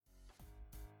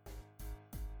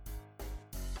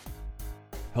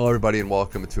Hello, everybody, and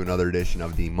welcome to another edition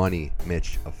of the Money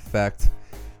Mitch Effect.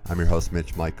 I'm your host,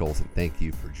 Mitch Michaels, and thank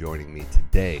you for joining me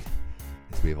today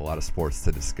as we have a lot of sports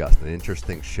to discuss. An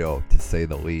interesting show, to say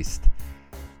the least.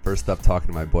 First up, talking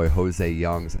to my boy Jose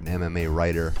Youngs, an MMA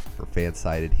writer for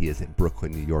Fansided. He is in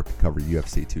Brooklyn, New York to cover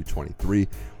UFC 223.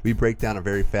 We break down a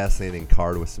very fascinating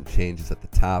card with some changes at the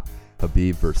top.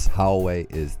 Khabib versus Holloway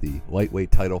is the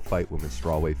lightweight title fight, women's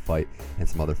strawweight fight, and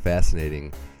some other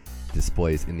fascinating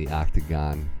displays in the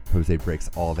octagon. Jose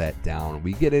breaks all that down.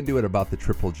 We get into it about the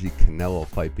Triple G Canelo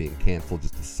fight being canceled.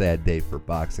 Just a sad day for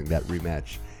boxing. That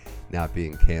rematch not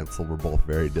being canceled. We're both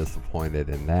very disappointed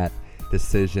in that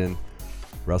decision.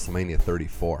 WrestleMania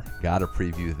 34. Got to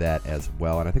preview that as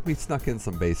well. And I think we snuck in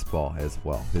some baseball as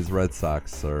well. His Red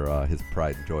Sox are his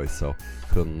pride and joy, so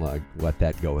couldn't let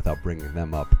that go without bringing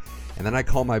them up. And then I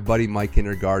call my buddy Mike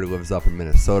Innergard, who lives up in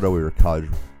Minnesota. We were college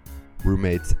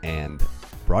roommates and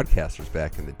broadcasters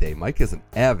back in the day. Mike is an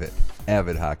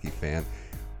avid hockey fan.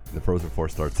 The Frozen Four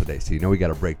starts today, so you know we got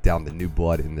to break down the new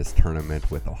blood in this tournament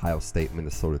with Ohio State,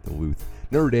 Minnesota, Duluth,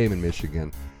 Notre Dame, and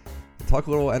Michigan. And talk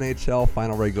a little NHL,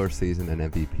 final regular season,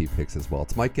 and MVP picks as well.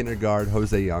 It's Mike Innergard,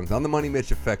 Jose Youngs on the Money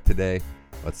Mitch Effect today.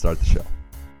 Let's start the show.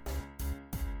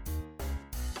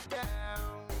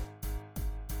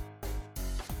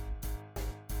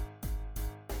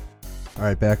 All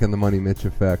right, back on the Money Mitch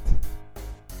Effect.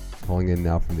 Calling in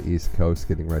now from the East Coast,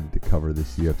 getting ready to cover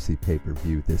this UFC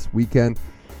pay-per-view this weekend.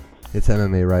 It's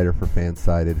MMA writer for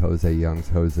Fansided, Jose Youngs.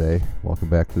 Jose, welcome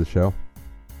back to the show.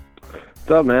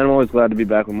 What's up, man? I'm always glad to be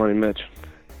back with Money Mitch.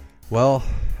 Well,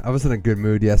 I was in a good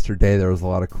mood yesterday. There was a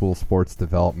lot of cool sports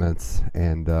developments,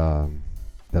 and then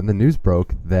the news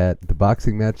broke that the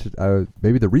boxing match,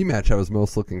 maybe the rematch I was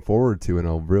most looking forward to in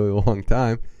a really long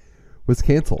time, was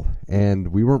canceled. And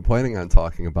we weren't planning on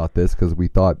talking about this because we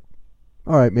thought,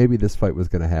 all right, maybe this fight was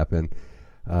going to happen,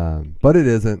 but it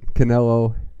isn't.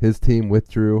 Canelo, his team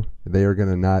withdrew. They are going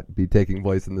to not be taking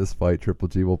place in this fight. Triple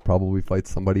G will probably fight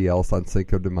somebody else on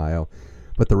Cinco de Mayo,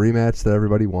 but the rematch that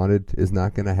everybody wanted is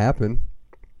not going to happen,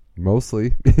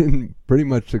 mostly, pretty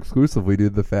much exclusively due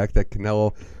to the fact that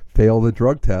Canelo failed the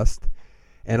drug test.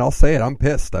 And I'll say it, I'm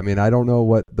pissed. I mean, I don't know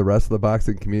what the rest of the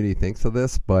boxing community thinks of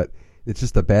this, but it's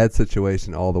just a bad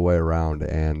situation all the way around,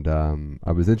 and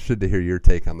I was interested to hear your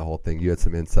take on the whole thing. You had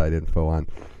some inside info on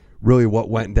really what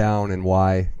went down and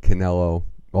why Canelo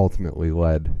ultimately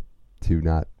led to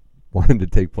not wanting to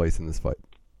take place in this fight.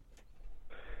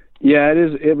 Yeah,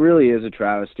 it really is a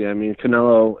travesty. I mean,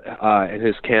 Canelo and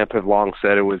his camp have long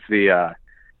said it was the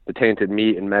tainted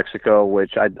meat in Mexico,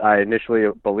 which I initially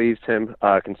believed him,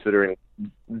 considering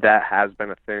that has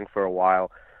been a thing for a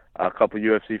while. A couple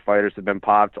UFC fighters have been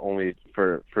popped only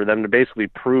for them to basically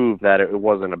prove that it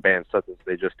wasn't a banned substance.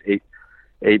 They just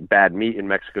ate bad meat in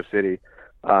Mexico City.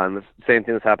 And the same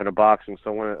thing has happened to boxing.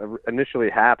 So when it initially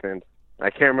happened,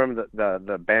 I can't remember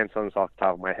the banned substance off the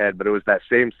top of my head, but it was that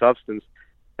same substance.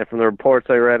 And from the reports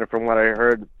I read and from what I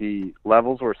heard, the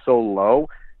levels were so low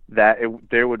that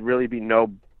there would really be no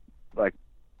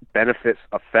benefits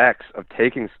effects of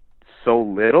taking so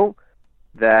little,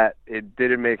 that it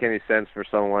didn't make any sense for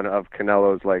someone of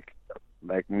Canelo's like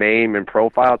name and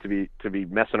profile to be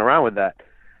messing around with that.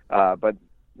 But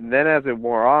then as it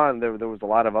wore on, there was a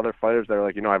lot of other fighters that were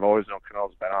like, I've always known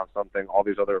Canelo's been on something. All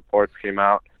these other reports came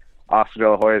out. Oscar De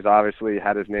La Hoya's obviously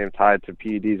had his name tied to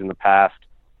PEDs in the past.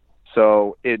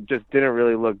 So it just didn't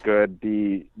really look good.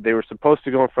 They were supposed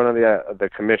to go in front of the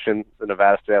commission, the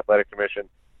Nevada State Athletic Commission,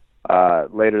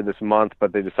 later this month,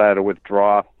 but they decided to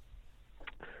withdraw.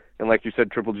 And like you said,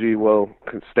 Triple G will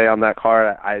stay on that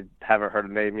card. I haven't heard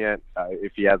a name yet.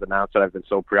 If he has announced it, I've been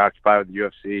so preoccupied with the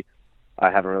UFC,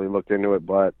 I haven't really looked into it.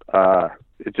 But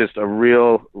it's just a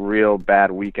real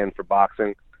bad weekend for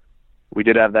boxing. We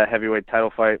did have that heavyweight title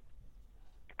fight,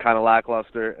 kind of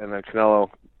lackluster, and then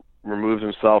Canelo removes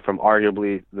himself from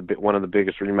arguably one of the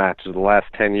biggest rematches of the last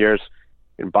 10 years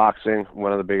in boxing,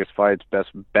 one of the biggest fights,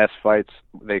 best fights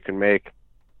they can make.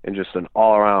 And just an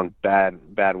all-around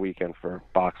bad weekend for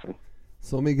boxing.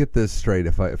 So let me get this straight,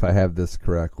 if I have this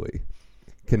correctly.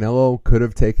 Canelo could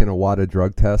have taken a WADA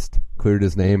drug test, cleared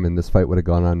his name, and this fight would have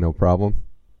gone on no problem?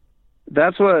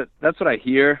 That's what I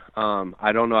hear.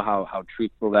 I don't know how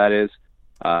truthful that is,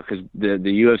 because the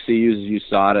UFC uses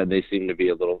USADA. They seem to be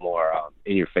a little more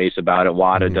in your face about it.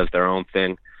 WADA does their own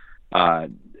thing.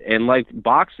 And like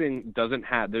boxing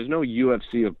there's no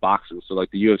UFC of boxing. So like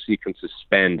the UFC can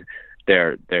suspend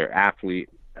their athlete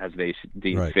as they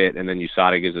deem fit, and then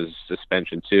USADA gives a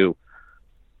suspension too.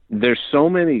 There's so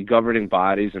many governing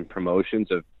bodies and promotions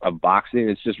of boxing.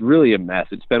 It's just really a mess.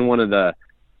 It's been one of the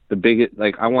the biggest,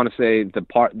 like, I want to say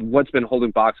what's been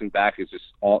holding boxing back is just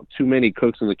too many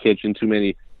cooks in the kitchen, too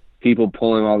many people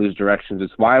pulling all these directions.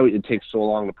 It's why it takes so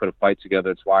long to put a fight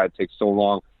together. It's why it takes so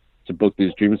long to book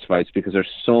these dreams fights, because there's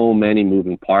so many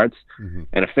moving parts.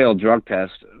 And a failed drug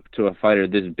test to a fighter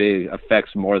this big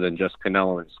affects more than just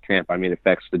Canelo and his camp. I mean, it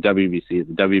affects the WBC,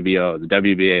 the WBO, the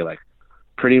WBA, like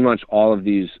pretty much all of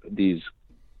these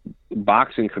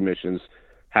boxing commissions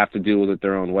have to deal with it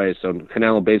their own way. So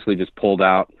Canelo basically just pulled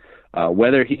out.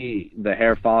 Whether the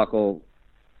hair follicle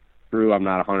grew, I'm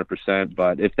not 100%,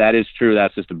 but if that is true,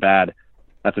 that's a bad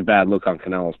look on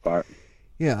Canelo's part.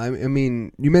 Yeah, I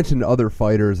mean, you mentioned other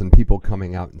fighters and people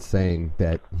coming out and saying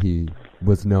that he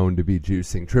was known to be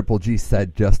juicing. Triple G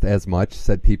said just as much,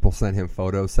 said people sent him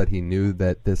photos, said he knew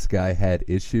that this guy had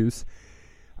issues.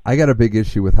 I got a big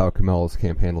issue with how Canelo's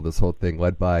camp handled this whole thing,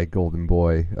 led by Golden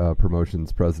Boy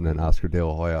Promotions president Oscar De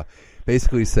La Hoya,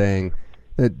 basically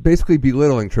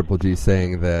belittling Triple G,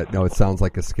 saying that, no, it sounds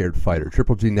like a scared fighter.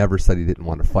 Triple G never said he didn't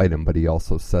want to fight him, but he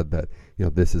also said that,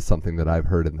 this is something that I've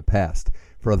heard in the past.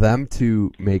 For them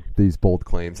to make these bold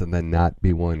claims and then not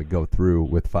be willing to go through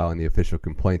with filing the official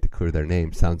complaint to clear their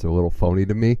name sounds a little phony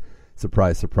to me.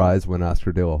 Surprise, surprise, when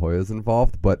Oscar De La Hoya is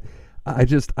involved. But I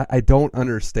don't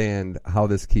understand how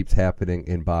this keeps happening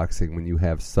in boxing when you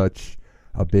have such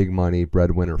a big money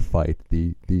breadwinner fight,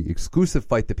 the exclusive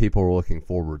fight that people were looking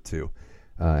forward to,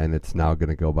 and it's now going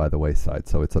to go by the wayside.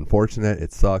 So it's unfortunate.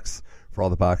 It sucks for all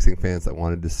the boxing fans that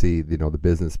wanted to see the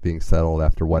business being settled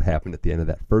after what happened at the end of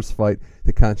that first fight,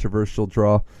 the controversial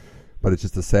draw. But it's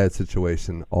just a sad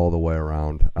situation all the way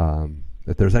around.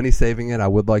 If there's any saving it, I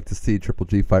would like to see Triple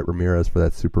G fight Ramirez for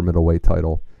that super middleweight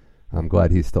title. I'm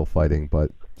glad he's still fighting,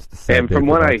 but and from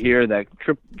what I hear, that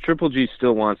Triple G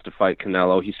still wants to fight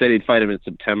Canelo. He said he'd fight him in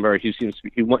September. He's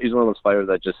one of those fighters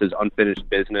that just is unfinished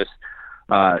business.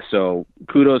 So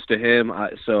kudos to him.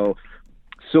 So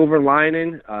silver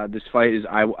lining, this fight is,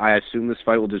 I assume this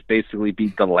fight will just basically be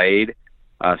delayed.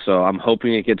 So I'm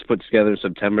hoping it gets put together in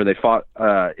September. They fought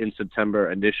in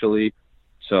September initially.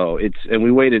 So and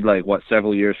we waited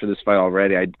several years for this fight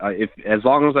already. As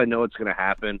long as I know it's going to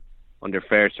happen under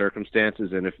fair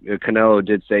circumstances, and if Canelo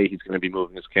did say he's going to be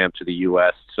moving his camp to the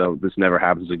U.S., so this never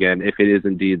happens again, if it is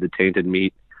indeed the tainted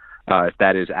meat, if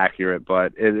that is accurate.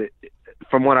 But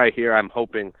from what I hear, I'm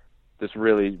hoping this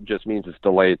really just means it's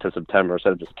delayed to September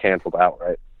instead of just canceled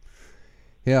outright.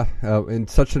 Yeah, in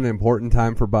such an important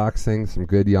time for boxing, some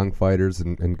good young fighters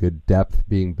and good depth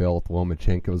being built.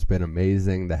 Lomachenko's been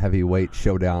amazing. The heavyweight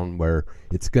showdown where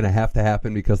it's going to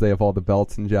happen because they have all the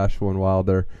belts in Joshua and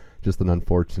Wilder. Just an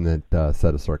unfortunate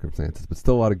set of circumstances, but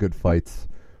still a lot of good fights.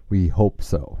 We hope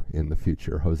so in the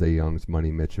future. Jose Young's Money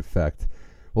Mitch effect.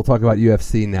 We'll talk about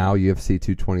UFC now. UFC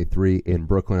 223 in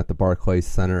Brooklyn at the Barclays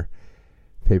Center.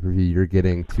 Pay-per-view you're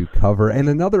getting to cover. And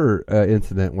another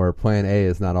incident where plan A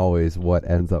is not always what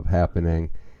ends up happening.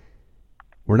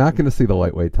 We're not going to see the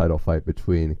lightweight title fight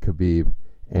between Khabib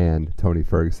and Tony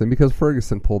Ferguson because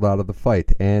Ferguson pulled out of the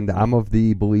fight. And I'm of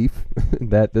the belief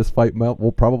that this fight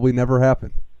will probably never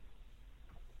happen.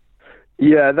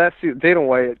 Yeah, Dana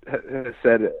White has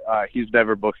said he's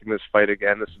never booking this fight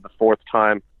again. This is the fourth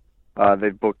time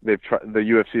the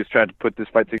UFC has tried to put this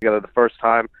fight together. The first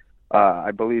time, I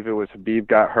believe it was Khabib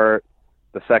got hurt.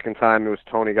 The second time, it was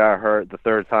Tony got hurt. The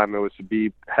third time, it was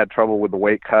Khabib had trouble with the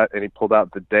weight cut, and he pulled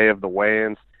out the day of the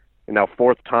weigh-ins. And now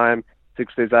fourth time,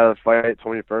 6 days out of the fight,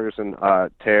 Tony Ferguson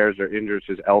tears or injures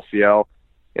his LCL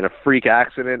in a freak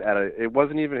accident. It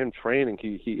wasn't even him training.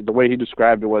 He the way he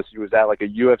described it was he was at a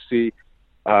UFC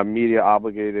media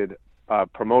obligated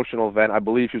promotional event. I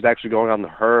believe he was actually going on the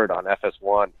herd on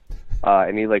FS1,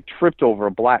 and he tripped over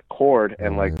a black cord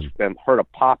and and heard a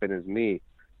pop in his knee,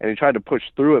 and he tried to push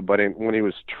through it, but when he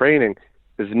was training,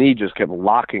 his knee just kept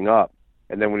locking up,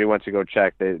 and then when he went to go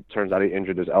check, it turns out he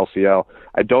injured his LCL.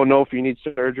 I don't know if he needs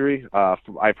surgery.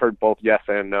 I've heard both yes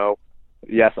and no.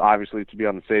 Yes, obviously, to be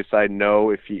on the safe side.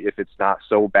 No, if it's not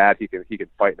so bad, he can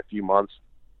fight in a few months.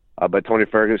 But Tony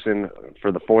Ferguson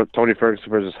versus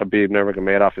Khabib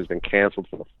Nurmagomedov has been canceled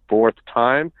for the fourth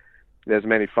time. There's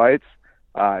many fights.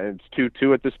 It's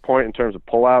 2-2 at this point in terms of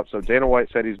pullout. So Dana White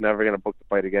said he's never going to book the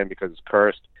fight again because it's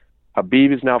cursed.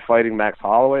 Khabib is now fighting Max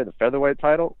Holloway, the featherweight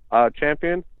title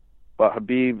champion. But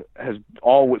Khabib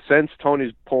since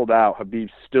Tony's pulled out, Khabib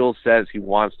still says he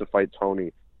wants to fight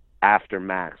Tony after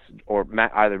Max, or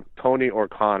either Tony or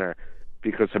Conor,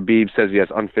 because Khabib says he has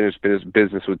unfinished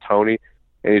business with Tony.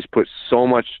 And he's put so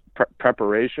much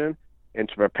preparation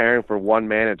into preparing for one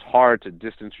man. It's hard to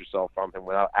distance yourself from him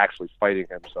without actually fighting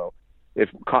him. So if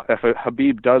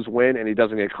Khabib does win and he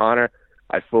doesn't get Conor,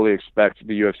 I fully expect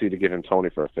the UFC to give him Tony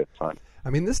for a fifth time. I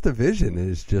mean, this division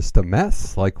is just a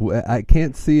mess. Like, I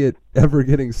can't see it ever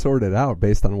getting sorted out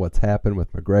based on what's happened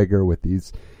with McGregor, with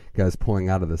these guys pulling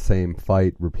out of the same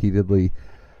fight repeatedly.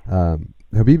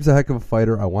 Khabib's a heck of a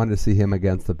fighter. I wanted to see him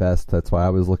against the best. That's why I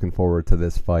was looking forward to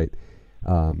this fight.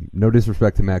 No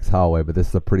disrespect to Max Holloway, but this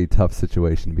is a pretty tough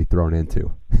situation to be thrown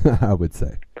into, I would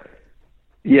say.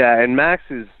 Yeah, and Max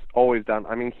is always done.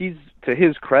 I mean, to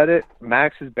his credit,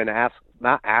 Max has been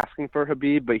not asking for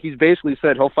Khabib, but he's basically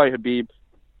said he'll fight Khabib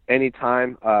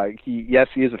anytime. He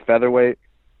is a featherweight,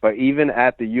 but even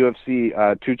at the UFC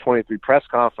 223 press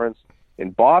conference in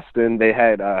Boston, they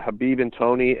had Khabib and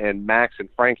Tony and Max and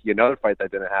Frankie, another fight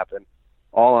that didn't happen,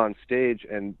 all on stage.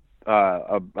 And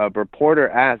a reporter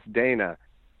asked Dana,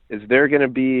 is there going to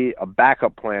be a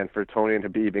backup plan for Tony and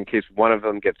Khabib in case one of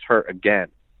them gets hurt again?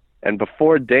 And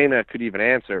before Dana could even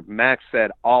answer, Max said,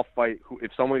 I'll fight.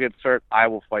 If someone gets hurt, I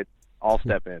will fight. I'll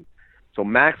step in. So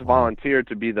Max volunteered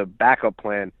to be the backup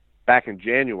plan back in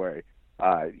January.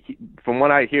 From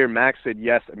what I hear, Max said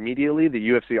yes immediately. The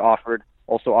UFC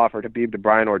also offered Khabib to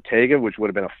Brian Ortega, which would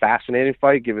have been a fascinating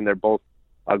fight given they're both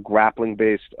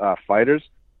grappling-based fighters.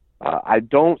 I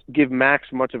don't give Max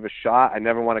much of a shot. I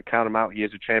never want to count him out. He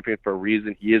is a champion for a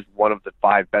reason. He is one of the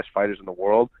 5 best fighters in the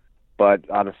world. But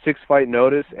on a 6-fight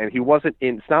notice, and he wasn't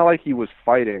in. It's not like he was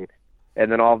fighting,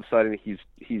 and then all of a sudden he's.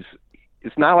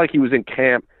 It's not like he was in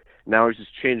camp. Now he's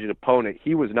just changing opponent.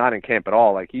 He was not in camp at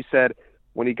all. Like he said,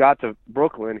 when he got to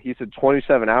Brooklyn, he said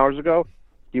 27 hours ago,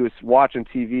 he was watching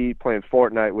TV playing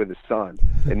Fortnite with his son,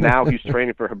 and now he's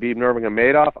training for Khabib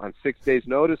Nurmagomedov on 6 days'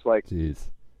 notice. Like, jeez.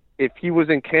 If he was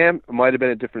in camp, it might have been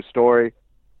a different story.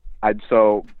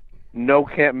 So no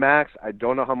camp Max. I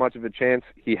don't know how much of a chance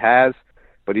he has.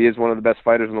 But he is one of the best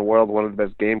fighters in the world, one of the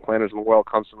best game planners in the world,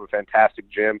 comes from a fantastic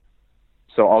gym.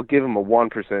 So I'll give him a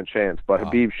 1% chance. But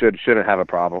Khabib shouldn't have a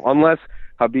problem. Unless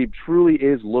Khabib truly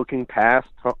is looking past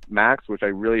Max, which I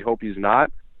really hope he's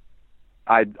not,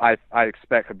 I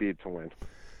expect Khabib to win.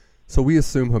 So we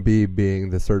assume Khabib,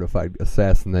 being the certified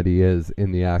assassin that he is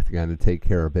in the octagon, to take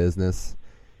care of business.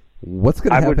 What's going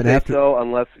to happen after? I would say so,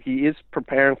 unless he is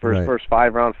preparing for his first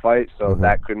 5-round fight, so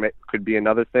that could be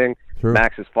another thing. True.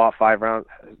 Max has fought 5 rounds,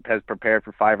 has prepared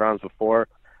for 5 rounds before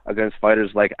against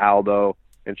fighters like Aldo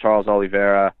and Charles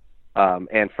Oliveira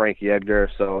and Frankie Edgar.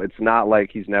 So it's not like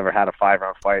he's never had a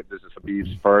 5-round fight. This is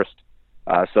Khabib's first.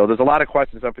 So there's a lot of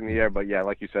questions up in the air, but yeah,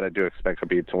 like you said, I do expect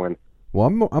Khabib to win.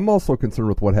 Well, I'm also concerned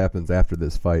with what happens after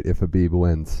this fight if Khabib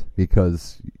wins,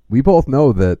 because we both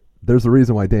know that there's a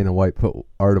reason why Dana White put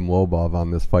Artem Lobov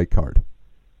on this fight card.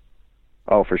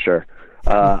 Oh, for sure.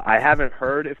 I haven't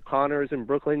heard if Conor is in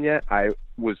Brooklyn yet. I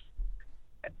was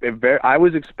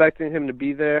expecting him to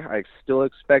be there. I still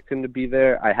expect him to be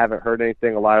there. I haven't heard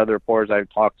anything. A lot of the reporters I've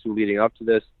talked to leading up to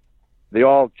this, they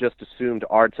all just assumed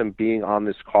Artem being on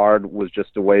this card was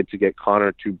just a way to get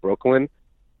Conor to Brooklyn.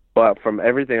 But from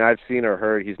everything I've seen or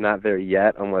heard, he's not there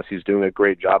yet unless he's doing a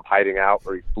great job hiding out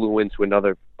or he flew into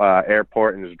another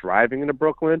airport and is driving into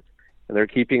Brooklyn. And they're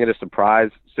keeping it a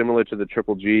surprise, similar to the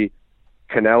Triple G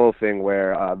Canelo thing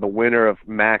where the winner of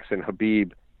Max and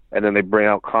Khabib, and then they bring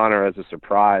out Conor as a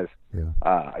surprise.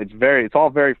 Yeah. It's all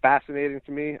very fascinating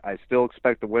to me. I still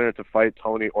expect the winner to fight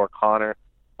Tony or Conor,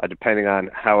 depending on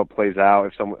how it plays out.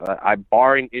 If someone,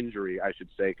 barring injury, I should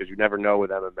say, because you never know with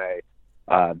MMA.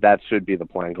 That should be the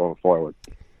plan going forward.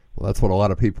 Well, that's what a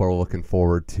lot of people are looking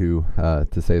forward to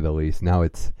say the least. Now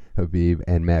it's Khabib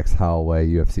and Max Holloway,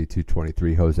 UFC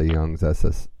 223, Jose Young's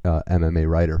MMA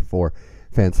writer for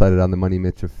Fansided on the Money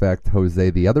Mitch Effect. Jose,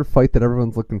 the other fight that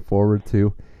everyone's looking forward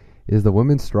to is the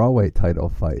women's strawweight title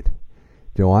fight.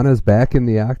 Joanna's back in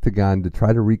the octagon to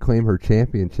try to reclaim her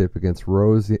championship against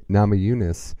Rose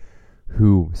Namajunas,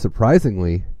 who,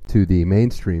 surprisingly to the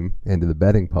mainstream and to the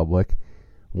betting public,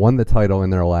 won the title in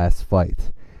their last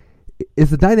fight. Is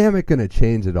the dynamic going to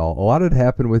change at all? A lot had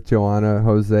happened with Joanna,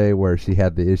 Jose, where she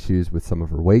had the issues with some of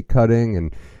her weight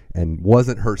cutting and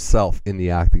wasn't herself in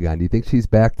the octagon. Do you think she's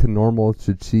back to normal?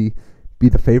 Should she be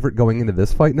the favorite going into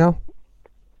this fight now?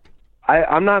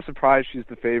 I'm not surprised she's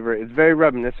the favorite. It's very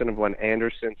reminiscent of when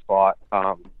Anderson fought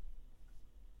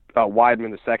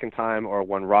Weidman the second time, or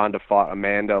when Ronda fought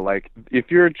Amanda. Like, if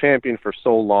you're a champion for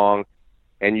so long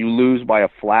and you lose by a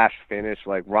flash finish,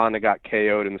 like Ronda got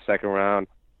KO'd in the second round,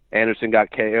 Anderson got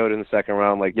KO'd in the second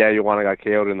round, like, yeah, Joanna got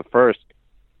KO'd in the first,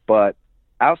 but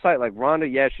outside, like, Ronda,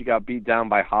 yeah, she got beat down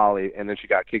by Holly, and then she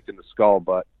got kicked in the skull,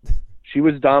 but she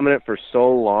was dominant for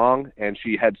so long, and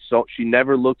she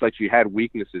never looked like she had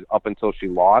weaknesses up until she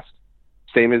lost.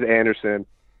 Same as Anderson,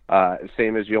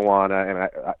 same as Joanna, and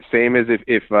same as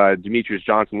if Demetrius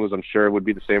Johnson was, I'm sure it would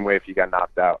be the same way if he got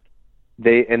knocked out.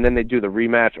 and then they do the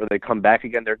rematch or they come back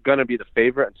again, they're going to be the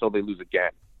favorite until they lose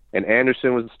again. And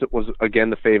Anderson was again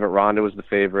the favorite. Ronda was the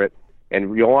favorite.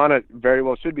 And Joanna very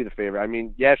well should be the favorite. I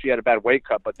mean, yeah, she had a bad weight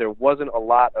cut, but there wasn't a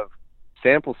lot of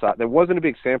sample size. There wasn't a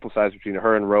big sample size between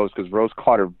her and Rose because Rose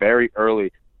caught her very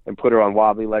early and put her on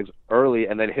wobbly legs early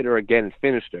and then hit her again and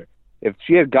finished her. If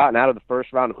she had gotten out of the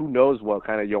first round, who knows what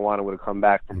kind of Joanna would have come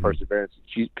back from perseverance.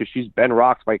 Because she's been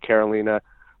rocked by Carolina.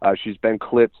 She's been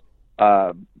clipped.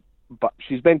 But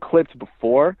she's been clipped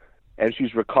before, and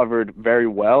she's recovered very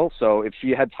well. So if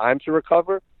she had time to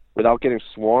recover without getting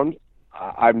swarmed,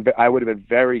 I would have been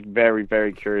very, very,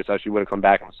 very curious how she would have come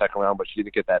back in the second round, but she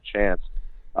didn't get that chance.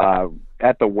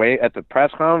 At the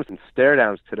press conference and stare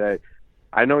downs today,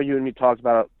 I know you and me talked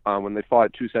about when they fought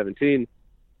at 217.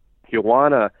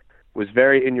 Joanna was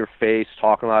very in your face,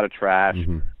 talking a lot of trash,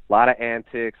 a lot of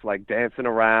antics, like dancing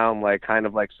around, like kind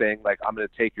of like saying like I'm going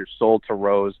to take your soul to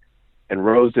Rose, and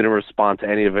Rose didn't respond to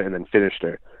any of it and then finished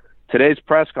her. Today's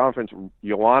press conference,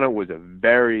 Joanna was a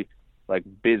very like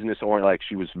business oriented, like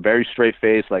she was very straight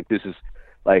faced, like this is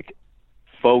like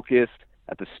focused.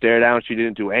 At the stare down, she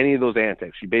didn't do any of those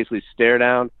antics. She basically stared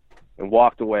down and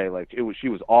walked away. Like she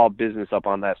was all business up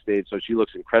on that stage. So she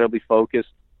looks incredibly focused.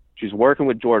 She's working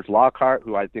with George Lockhart,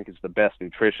 who I think is the best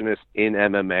nutritionist in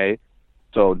MMA.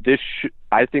 So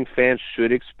I think fans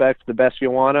should expect the best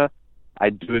Joanna.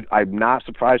 I'm not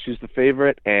surprised she's the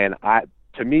favorite, and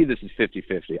to me this is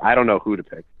 50-50. I don't know who to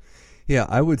pick. Yeah,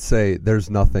 I would say there's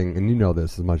nothing, and you know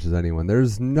this as much as anyone.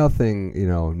 There's nothing,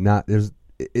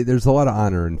 there's a lot of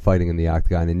honor in fighting in the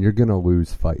octagon, and you're going to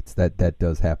lose fights. That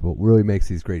does happen. What really makes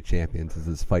these great champions is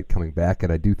this fight coming back,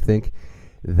 and I do think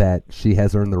that she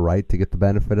has earned the right to get the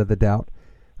benefit of the doubt.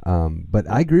 But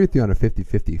I agree with you on a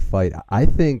 50-50 fight. I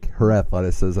think her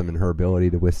athleticism and her ability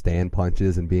to withstand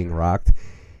punches and being rocked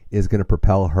is going to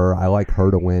propel her. I like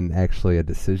her to win actually a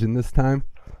decision this time.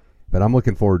 But I'm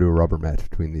looking forward to a rubber match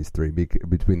between these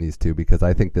two, because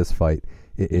I think this fight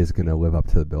is going to live up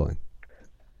to the billing.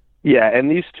 Yeah, and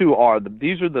these two are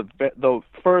the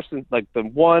first and like the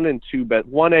 1 and 2 best,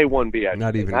 1A, 1B.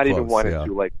 Not even 1 and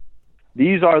 2. Like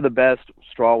these are the best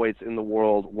strawweights in the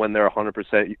world when they're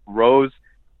 100%. Rose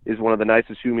is one of the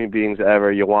nicest human beings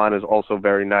ever. Joanna is also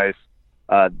very nice.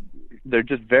 They're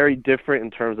just very different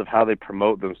in terms of how they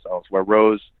promote themselves. Where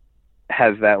Rose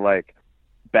has that like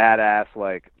badass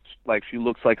like she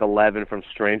looks like 11 from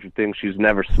Stranger Things. She's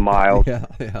never smiled.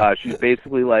 Yeah. She's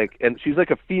basically like, and she's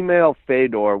like a female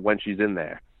Fedor when she's in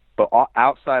there. But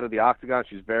outside of the octagon,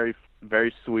 she's very,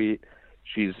 very sweet.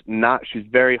 She's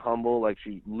very humble. Like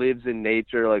she lives in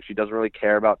nature. Like she doesn't really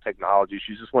care about technology.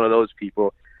 She's just one of those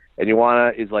people. And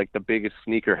Joanna is like the biggest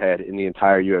sneakerhead in the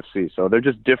entire UFC. So they're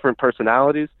just different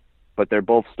personalities, but they're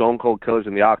both stone cold killers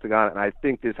in the octagon. And I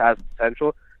think this has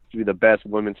potential to be the best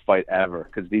women's fight ever,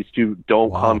 because these two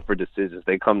don't come for decisions.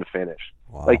 They come to finish.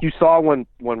 Wow. Like you saw when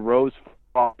Rose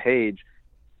fought Paige,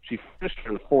 she finished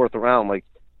her in the fourth round. Like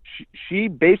she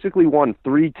basically won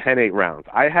 3 10-8 rounds.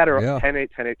 I had her 10-8,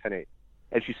 10-8, 10-8,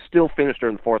 and she still finished her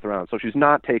in the fourth round. So she's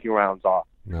not taking rounds off.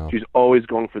 No. She's always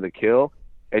going for the kill.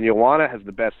 And Joanna has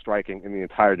the best striking in the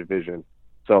entire division.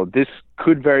 So this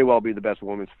could very well be the best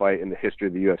women's fight in the history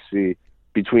of the UFC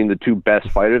between the two best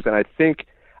fighters. And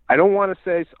I don't want to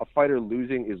say a fighter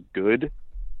losing is good,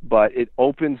 but it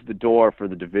opens the door for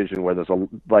the division where there's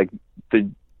the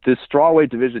strawweight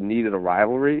division needed a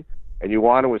rivalry, and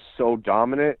Joanna was so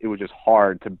dominant, it was just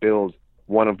hard to build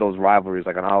one of those rivalries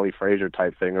like an Ali Frazier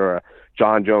type thing or a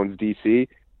John Jones DC.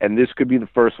 And this could be the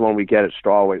first one we get at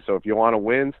strawweight. So if Joanna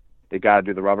wins, they got to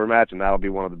do the rubber match, and that'll be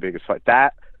one of the biggest fights.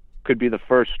 That could be the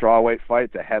first strawweight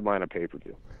fight to headline a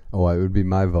pay-per-view. Oh, it would be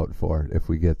my vote for it if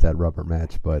we get that rubber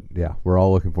match. But, yeah, we're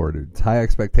all looking forward to it. It's high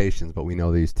expectations, but we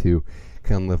know these two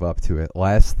can live up to it.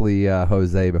 Lastly,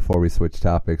 Jose, before we switch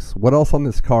topics, what else on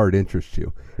this card interests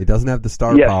you? It doesn't have the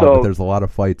star power, but there's a lot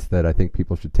of fights that I think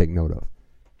people should take note of.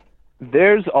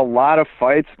 There's a lot of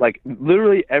fights. Like,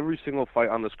 literally every single fight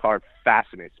on this card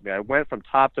fascinates me. I went from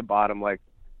top to bottom. Like,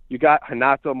 you got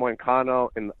Renato Moicano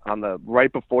on the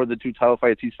right before the two title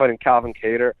fights. He's fighting Calvin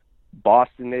Kattar,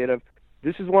 Boston native.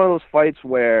 This is one of those fights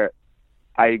where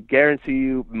I guarantee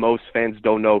you most fans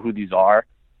don't know who these are,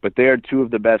 but they are two of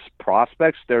the best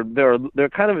prospects. They're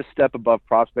kind of a step above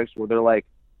prospects where they're like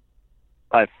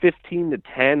a 15 to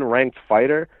 10 ranked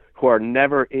fighter who are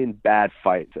never in bad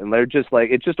fights. And they're just like,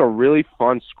 it's just a really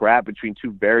fun scrap between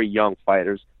two very young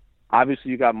fighters. Obviously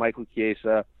you got Michael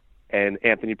Chiesa and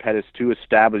Anthony Pettis, two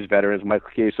established veterans. Michael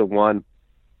Chiesa won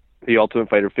the Ultimate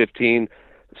Fighter 15,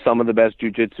 some of the best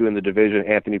jiu-jitsu in the division.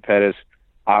 Anthony Pettis,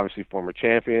 obviously former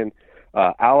champion.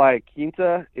 Ali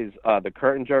Quinta is the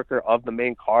curtain jerker of the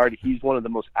main card. He's one of the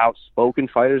most outspoken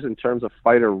fighters in terms of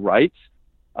fighter rights.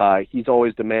 He's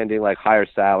always demanding like higher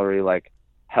salary, like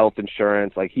health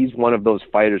insurance. Like he's one of those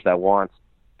fighters that wants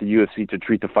the UFC to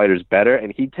treat the fighters better,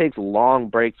 and he takes long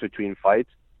breaks between fights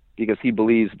because he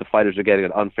believes the fighters are getting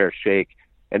an unfair shake,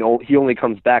 and he only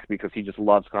comes back because he just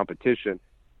loves competition.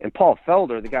 And Paul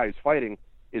Felder, the guy who's fighting,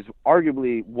 is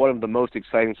arguably one of the most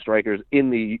exciting strikers in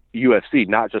the UFC,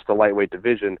 not just the lightweight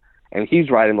division, and he's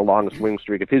riding the longest win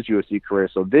streak of his UFC career.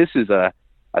 So this is a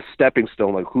stepping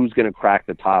stone, like who's going to crack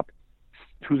top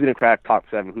 7, who's going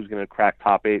to crack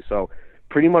top 8. So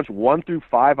pretty much 1 through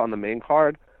 5 on the main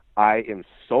card, I am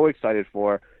so excited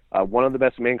for. One of the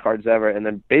best main cards ever, and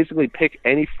then basically pick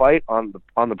any fight on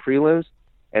the prelims,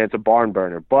 and it's a barn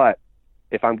burner. But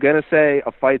if I'm going to say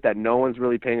a fight that no one's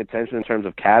really paying attention in terms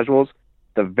of casuals,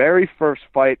 the very first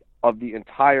fight of the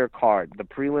entire card, the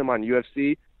prelim on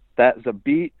UFC, that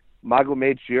Zabit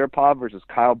Magomedsharipov versus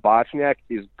Kyle Bochniak,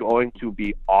 is going to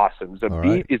be awesome.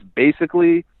 Zabit is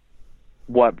basically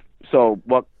what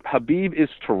Khabib is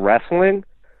to wrestling,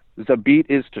 Zabit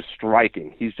is to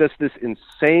striking. He's just this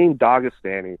insane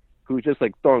Dagestani who's just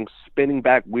like throwing spinning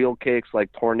back wheel kicks,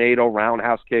 like tornado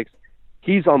roundhouse kicks.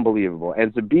 He's unbelievable.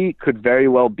 And Zabit could very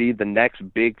well be the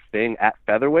next big thing at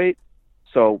featherweight.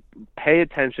 So pay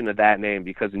attention to that name,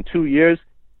 because in 2 years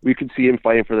we could see him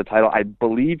fighting for the title. I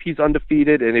believe he's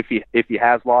undefeated, and if he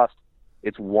has lost,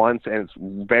 it's once, and it's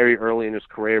very early in his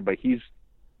career. But he's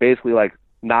basically like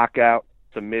knockout,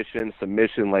 submission.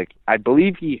 Like I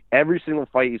believe every single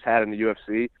fight he's had in the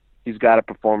UFC, he's got a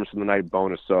performance of the night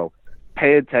bonus. So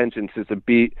pay attention to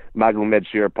Zabit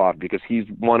Magomedsharipov, because he's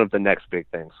one of the next big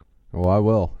things. Well, I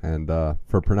will, and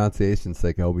for pronunciation's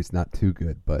sake, I hope he's not too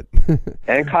good. But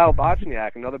and Kyle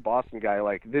Bochniak, another Boston guy.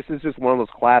 Like this is just one of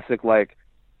those classic, like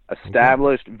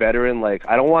established veteran. Like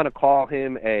I don't want to call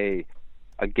him a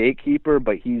gatekeeper,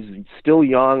 but he's still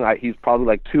young. He's probably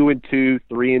like 2-2,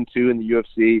 3-2 in the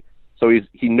UFC. So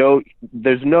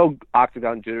there's no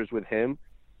octagon jitters with him,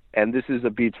 and this is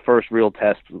Zabit's first real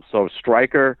test. So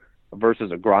striker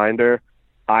versus a grinder.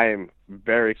 I am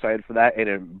very excited for that, and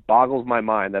it boggles my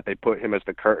mind that they put him as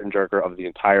the curtain jerker of the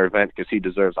entire event, because he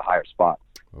deserves a higher spot.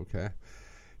 Okay.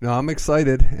 No, I'm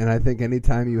excited, and I think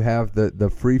anytime you have the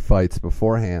free fights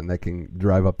beforehand, that can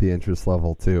drive up the interest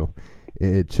level too.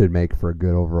 It should make for a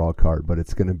good overall card, but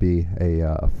it's going to be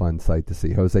a fun sight to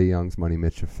see. Jose Young's Money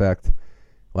Mitch Effect.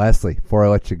 Lastly, before I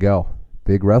let you go,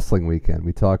 big wrestling weekend.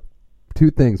 We talked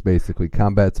two things basically: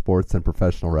 combat sports and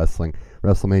professional wrestling.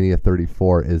 WrestleMania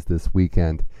 34 is this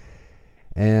weekend.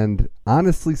 And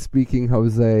honestly speaking,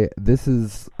 Jose,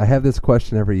 I have this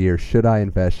question every year. Should I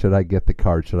invest? Should I get the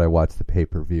card? Should I watch the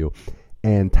pay-per-view?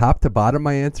 And top to bottom,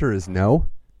 my answer is no.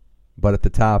 But at the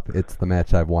top, it's the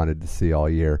match I've wanted to see all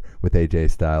year with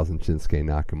AJ Styles and Shinsuke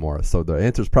Nakamura. So the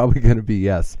answer is probably going to be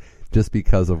yes, just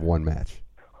because of one match.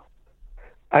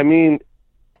 I mean,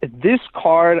 this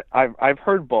card, I've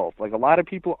heard both. Like, a lot of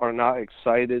people are not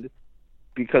excited,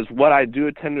 because what I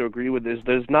do tend to agree with is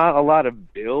there's not a lot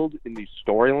of build in these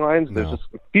storylines. No.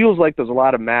 It feels like there's a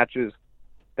lot of matches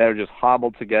that are just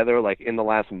hobbled together, like in the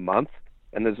last month,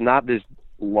 and there's not this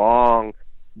long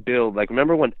build. Like,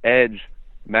 remember when Edge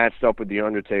matched up with The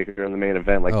Undertaker in the main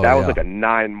event? Like, that was like a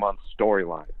 9-month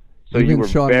storyline. So even you were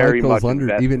very much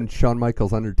even Shawn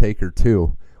Michaels Undertaker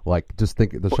too. Like, just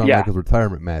think the Shawn Michaels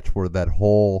retirement match, where that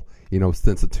whole,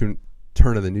 since the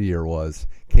turn of the new year was,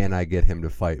 can I get him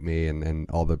to fight me, and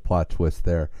all the plot twists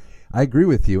there. I agree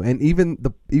with you, and even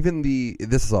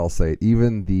this is all I'll say,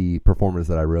 even the performers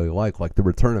that I really like the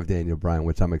return of Daniel Bryan,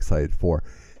 which I'm excited for,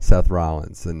 Seth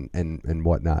Rollins and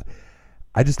whatnot.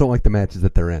 I just don't like the matches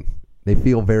that they're in. They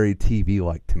feel very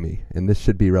TV-like to me, and this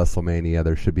should be WrestleMania.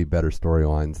 There should be better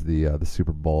storylines, the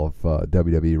Super Bowl of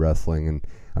WWE wrestling, and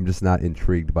I'm just not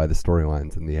intrigued by the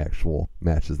storylines and the actual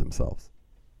matches themselves.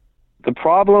 The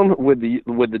problem with the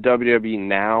WWE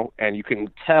now, and you can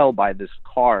tell by this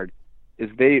card, is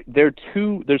there's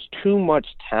too much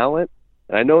talent.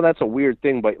 And I know that's a weird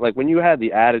thing, but like when you had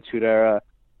the Attitude Era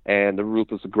and the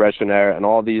Ruthless Aggression Era and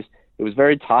all these, it was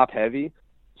very top heavy.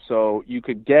 So you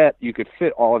could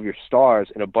fit all of your stars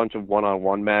in a bunch of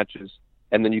one-on-one matches,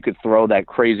 and then you could throw that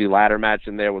crazy ladder match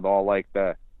in there with all like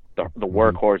the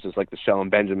workhorses, like the Shelton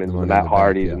Benjamins and the Matt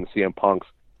Hardys and the CM Punks.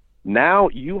 Now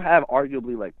you have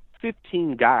arguably like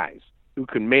 15 guys who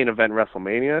can main event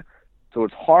WrestleMania, so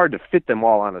it's hard to fit them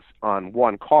all on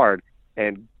one card.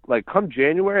 And like come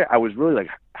January, I was really like,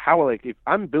 if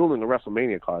I'm building a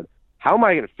WrestleMania card, how am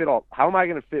I going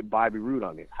to fit Bobby Roode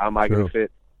on here? How am I going to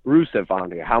fit Rusev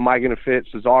on here? How am I going to fit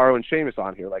Cesaro and Sheamus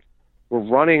on here? Like, we're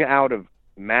running out of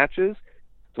matches.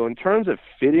 So in terms of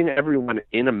fitting everyone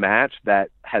in a match that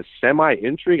has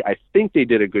semi-intrigue, I think they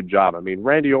did a good job. I mean,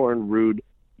 Randy Orton, Rude,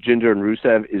 Jinder, and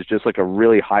Rusev is just like a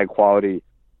really high-quality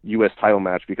U.S. title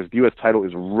match because the U.S. title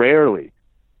is rarely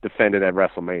defended at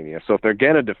WrestleMania. So if they're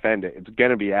going to defend it, it's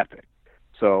going to be epic.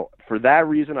 So for that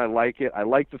reason, I like it. I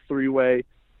like the three-way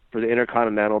for the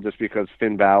Intercontinental just because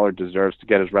Finn Balor deserves to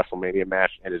get his WrestleMania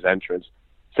match and his entrance.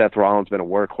 Seth Rollins been a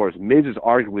workhorse. Miz is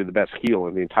arguably the best heel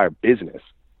in the entire business.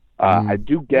 I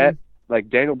do get, like,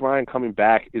 Daniel Bryan coming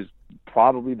back is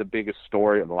probably the biggest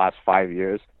story in the last 5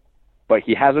 years, but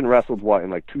he hasn't wrestled,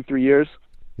 in like 2-3 years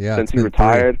since he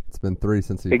retired? It's been 3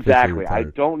 since he Exactly. retired.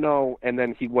 I don't know. And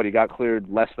then he got cleared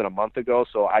less than a month ago,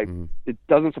 so it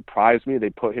doesn't surprise me they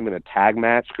put him in a tag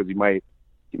match because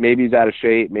maybe he's out of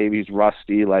shape, maybe he's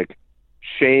rusty. Like,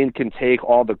 Shane can take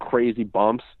all the crazy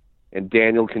bumps, and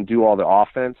Daniel can do all the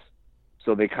offense.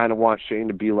 So they kind of want Shane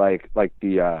to be like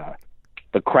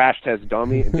the crash test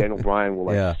dummy, and Daniel Bryan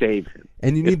will save him.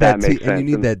 And you need that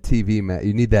TV match.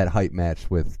 You need that hype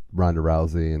match with Ronda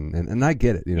Rousey, and I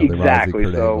get it. You know, exactly. The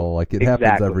Rousey Kurt Angle, like it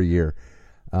happens every year.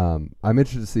 I'm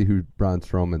interested to see who Braun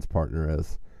Strowman's partner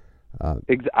is.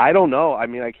 I don't know. I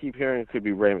mean, I keep hearing it could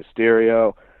be Rey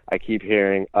Mysterio. I keep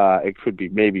hearing it could be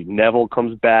maybe Neville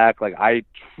comes back. Like, I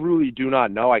truly do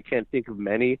not know. I can't think of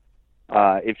many.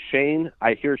 I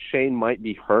hear Shane might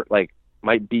be hurt,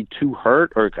 might be too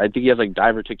hurt, or I think he has like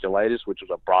diverticulitis, which is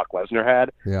what Brock Lesnar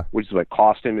had, which is what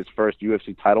cost him his first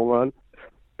UFC title run.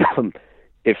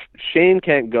 If Shane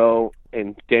can't go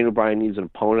and Daniel Bryan needs an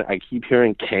opponent, I keep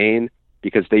hearing Kane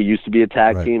because they used to be a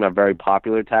tag team, a very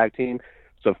popular tag team.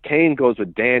 So if Kane goes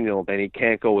with Daniel, then he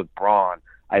can't go with Braun.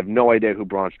 I have no idea who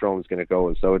Braun Strowman's going to go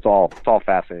with, so it's all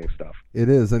fascinating stuff. It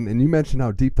is, and you mentioned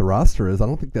how deep the roster is. I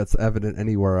don't think that's evident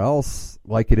anywhere else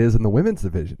like it is in the women's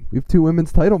division. We have 2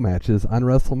 women's title matches on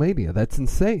WrestleMania. That's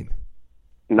insane.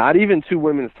 Not even 2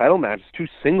 women's title matches, 2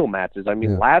 single matches. I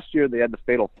mean, last year they had the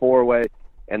Fatal 4-Way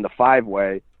and the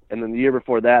 5-Way, and then the year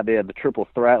before that they had the Triple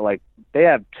Threat. Like, they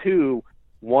have 2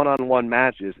 one-on-one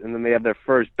matches, and then they have their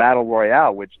first Battle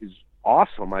Royale, which is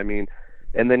awesome. I mean,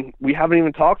 and then we haven't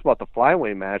even talked about the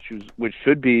flyweight match, which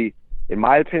should be, in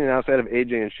my opinion, outside of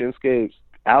AJ and Shinsuke,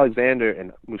 Alexander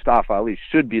and Mustafa Ali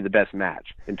should be the best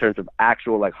match in terms of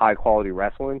actual high quality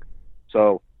wrestling.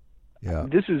 So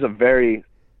this is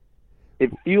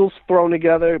it feels thrown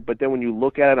together, but then when you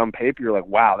look at it on paper, you're like,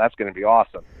 wow, that's going to be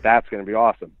awesome. That's going to be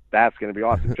awesome. That's going to be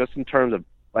awesome. Just in terms of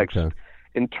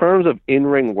in terms of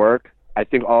in-ring work, I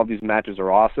think all of these matches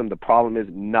are awesome. The problem is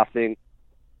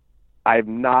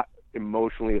I'm not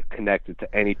emotionally connected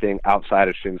to anything outside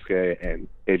of Shinsuke and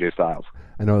AJ Styles.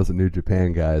 I know as a New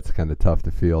Japan guy, it's kind of tough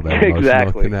to feel that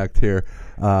emotional connect here.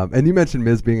 And you mentioned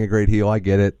Miz being a great heel. I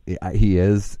get it. He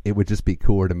is. It would just be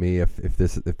cooler to me if the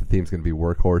theme's going to be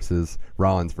workhorses.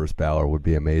 Rollins versus Balor would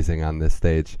be amazing on this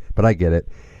stage. But I get it.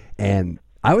 And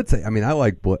I would say, I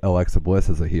like Alexa Bliss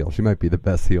as a heel. She might be the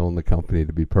best heel in the company,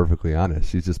 to be perfectly honest.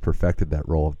 She's just perfected that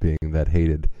role of being that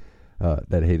hated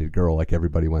girl like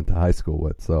everybody went to high school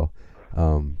with. So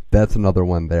that's another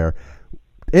one there.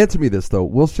 Answer me this, though.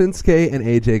 Will Shinsuke and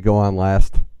AJ go on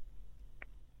last?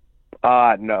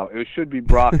 No. It should be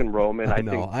Brock and Roman. I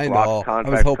know. I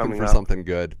was hoping for something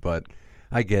good, but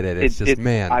I get it. It should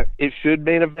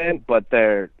main event, but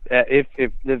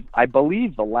I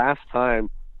believe the last time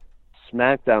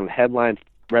SmackDown headlined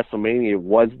WrestleMania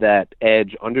was that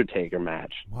Edge Undertaker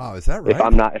match. Wow, is that right? If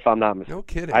I'm not mistaken. No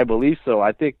kidding. I believe so.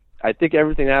 I think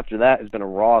everything after that has been a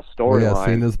Raw storyline.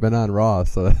 Cena's been on Raw,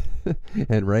 so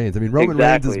and Reigns. I mean, Roman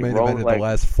Reigns has main evented the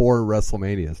last 4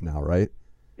 WrestleManias now, right?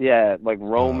 Yeah,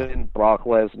 Roman, Brock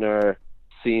Lesnar,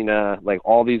 Cena,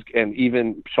 all these, and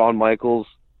even Shawn Michaels,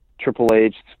 Triple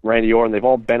H, Randy Orton, they've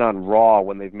all been on Raw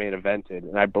when they've main evented.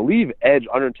 And I believe Edge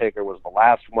Undertaker was the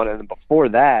last one, and then before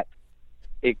that,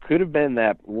 it could have been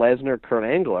that Lesnar Kurt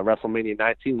Angle at WrestleMania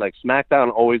 19.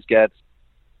 SmackDown always gets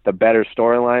the better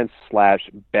storylines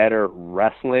 / better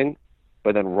wrestling,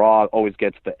 but then Raw always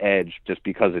gets the edge just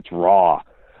because it's Raw.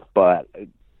 But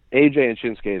AJ and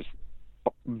Shinsuke is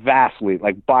vastly,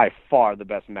 by far the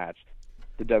best match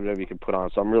the WWE can put on.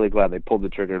 So I'm really glad they pulled the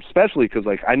trigger, especially because,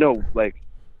 I know,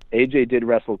 AJ did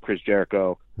wrestle Chris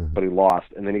Jericho, but he lost,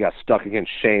 and then he got stuck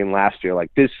against Shane last year.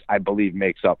 This, I believe,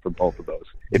 makes up for both of those.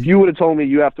 If you would have told me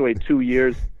you have to wait 2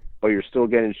 years, but you're still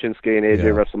getting Shinsuke and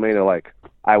AJ WrestleMania,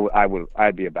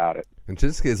 I'd be about it. And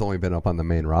Shinsuke's only been up on the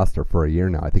main roster for a year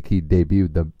now. I think he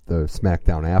debuted the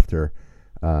SmackDown after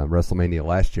WrestleMania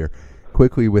last year.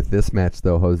 Quickly with this match,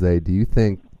 though, Jose, do you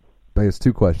think, I guess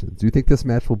 2 questions. Do you think this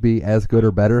match will be as good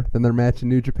or better than their match in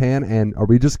New Japan? And are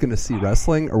we just going to see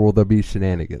wrestling, or will there be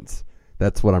shenanigans?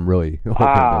 That's what I'm really hoping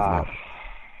doesn't happen.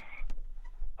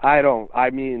 I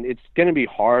mean, it's going to be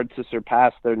hard to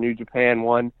surpass their New Japan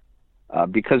one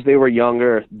because they were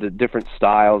younger, the different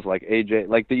styles, like AJ,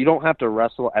 you don't have to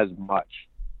wrestle as much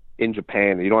in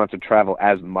Japan. You don't have to travel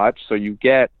as much, so you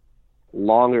get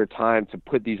longer time to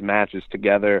put these matches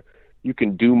together. You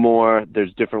can do more.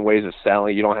 There's different ways of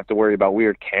selling. You don't have to worry about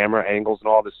weird camera angles and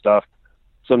all this stuff.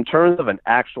 So in terms of an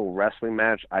actual wrestling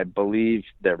match, I believe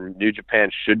that New Japan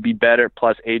should be better.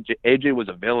 Plus, AJ was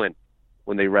a villain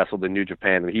when they wrestled in New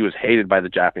Japan, and he was hated by the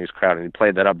Japanese crowd, and he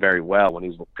played that up very well when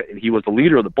he was the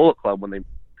leader of the Bullet Club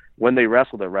when they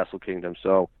wrestled at Wrestle Kingdom.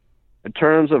 So in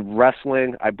terms of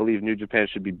wrestling, I believe New Japan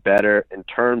should be better. In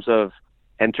terms of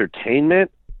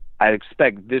entertainment, I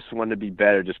expect this one to be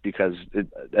better just because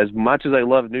as much as I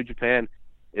love New Japan,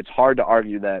 it's hard to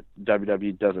argue that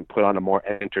WWE doesn't put on a more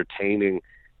entertaining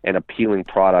and appealing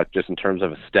product just in terms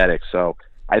of aesthetics. So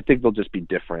I think they'll just be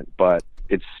different. But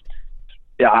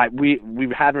we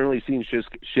haven't really seen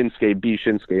Shinsuke be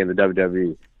Shinsuke in the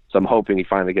WWE, so I'm hoping he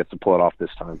finally gets to pull it off this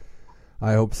time.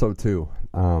 I hope so too.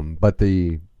 But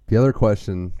the other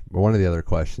question, or one of the other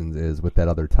questions, is with that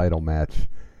other title match,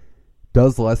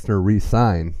 does Lesnar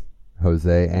re-sign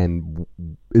Jose, and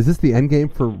is this the end game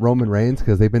for Roman Reigns?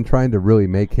 Because they've been trying to really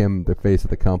make him the face of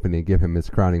the company and give him his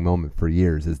crowning moment for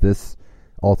years. Is this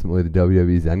ultimately the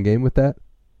WWE's end game with that?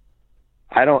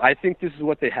 I think this is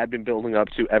what they had been building up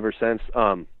to ever since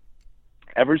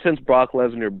Brock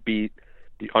Lesnar beat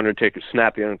the Undertaker,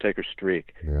 snapped the Undertaker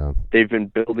streak. Yeah. They've been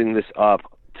building this up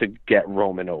to get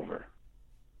Roman over.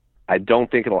 I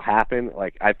don't think it'll happen.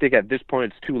 I think at this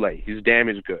point it's too late. He's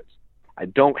damaged goods. I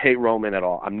don't hate Roman at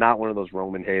all. I'm not one of those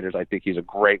Roman haters. I think he's a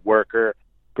great worker,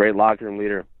 great locker room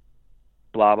leader,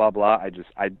 blah, blah, blah.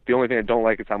 The only thing I don't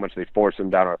like is how much they force him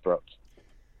down our throats.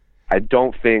 I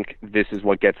don't think this is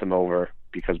what gets him over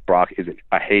because Brock is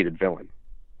a hated villain.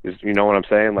 You know what I'm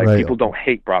saying? Right. People don't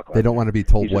hate Brock Lesnar. They don't want to be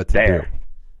told what to do.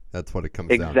 That's what it comes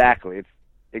down to. Exactly.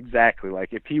 Exactly.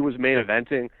 If he was main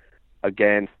eventing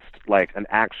against an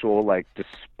actual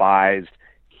despised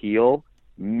heel,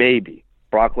 maybe.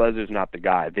 Brock Lesnar's not the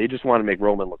guy. They just want to make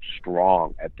Roman look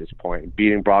strong at this point,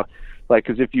 beating Brock.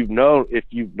 Because if you've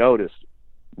noticed,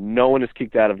 no one is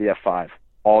kicked out of the F5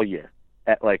 all year.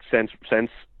 Since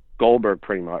Goldberg,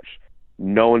 pretty much,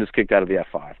 no one is kicked out of the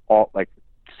F5.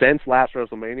 Since last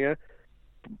WrestleMania,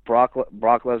 Brock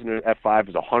Lesnar F5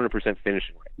 is 100%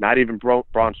 finishing rate. Not even Braun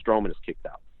Strowman is kicked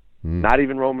out. Not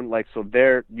even Roman. So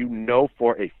there,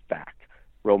 for a fact,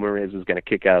 Roman Reigns is going to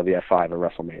kick out of the F5 at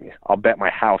WrestleMania. I'll bet my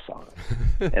house on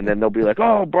it. And then they'll be like,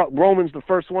 oh, Roman's the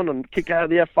first one to kick out of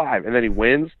the F5. And then he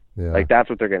wins. Yeah. That's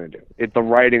what they're going to do. The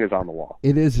writing is on the wall.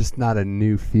 It is just not a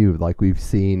new feud like we've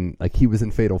seen. He was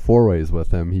in Fatal 4-Ways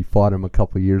with him. He fought him a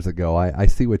couple years ago. I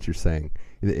see what you're saying.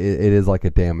 It is like a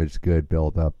damaged good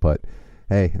build-up. But,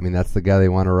 hey, that's the guy they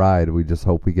want to ride. We just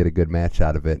hope we get a good match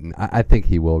out of it. And I think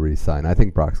he will re-sign. I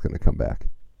think Brock's going to come back.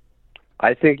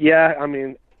 I think,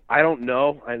 I don't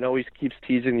know. I know he keeps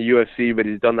teasing the UFC, but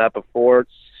he's done that before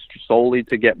solely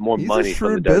to get more money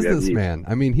from the WWE. He's a shrewd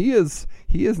businessman.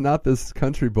 He is not this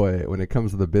country boy when it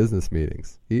comes to the business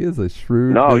meetings. He is a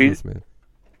shrewd businessman.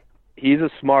 He's a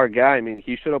smart guy.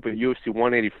 He showed up at UFC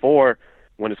 184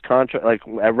 when his contract, at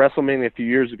WrestleMania a few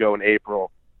years ago in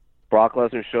April. Brock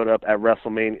Lesnar showed up at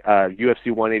WrestleMania,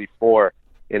 UFC 184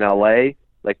 in LA.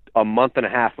 A month and a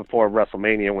half before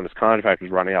WrestleMania when his contract was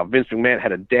running out. Vince McMahon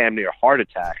had a damn near heart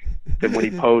attack when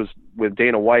he posed with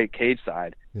Dana White cage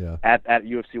side at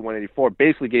UFC 184,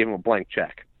 basically gave him a blank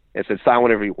check and said, sign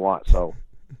whatever you want. So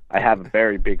I have a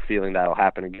very big feeling that'll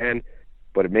happen again.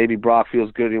 But maybe Brock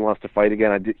feels good and he wants to fight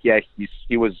again.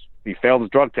 He failed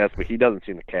his drug test, but he doesn't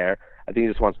seem to care. I think he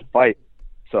just wants to fight.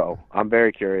 So I'm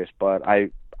very curious, but I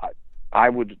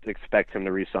would expect him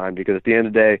to re-sign because at the end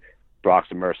of the day,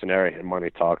 Brock's a mercenary and money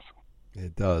talks.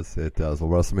 It does. Well,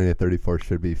 WrestleMania 34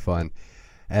 should be fun,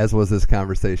 as was this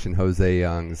conversation, Jose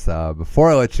Youngs.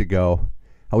 Before I let you go,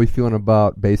 how are we feeling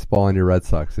about baseball and your Red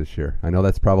Sox this year? I know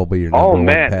that's probably your number one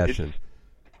passion.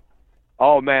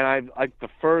 The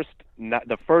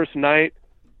first night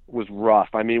was rough.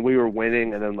 We were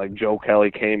winning, and then Joe Kelly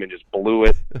came and just blew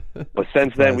it. But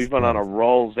since then, we've been on a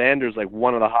roll. Xander's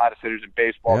one of the hottest hitters in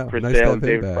baseball. Yeah, Chris nice Sale and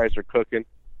David Price are cooking.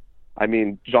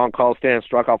 Giancarlo Stanton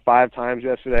struck out 5 times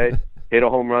yesterday, hit a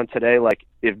home run today.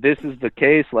 If this is the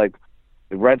case, the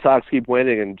Red Sox keep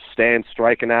winning and Stan's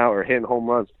striking out or hitting home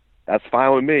runs, that's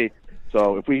fine with me.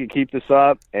 So if we can keep this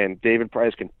up and David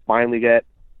Price can finally get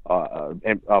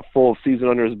a full season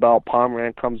under his belt,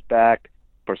 Pomeranz comes back,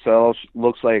 Porcello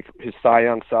looks like his Cy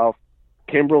Young self,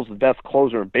 Kimbrel's the best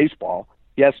closer in baseball.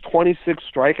 He has 26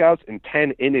 strikeouts in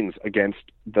 10 innings against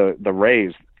the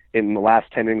Rays in the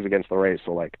last 10 innings against the Rays.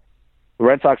 So, the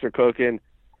Red Sox are cooking.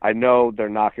 I know they're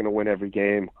not going to win every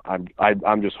game.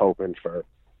 I'm just hoping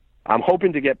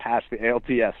to get past the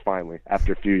ALDS finally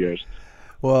after a few years.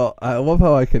 Well, I love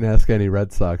how I can ask any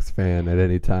Red Sox fan at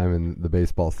any time in the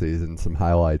baseball season some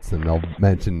highlights, and they'll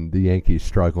mention the Yankees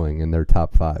struggling in their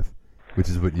top 5, which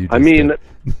is what you just did.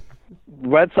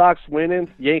 Red Sox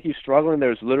winning, Yankees struggling,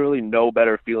 there's literally no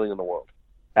better feeling in the world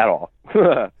at all.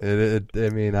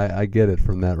 I get it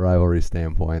from that rivalry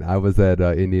standpoint. I was at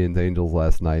Indians-Angels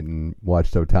last night and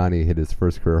watched Ohtani hit his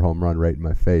first career home run right in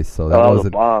my face. So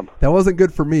that wasn't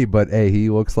good for me, but hey, he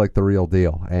looks like the real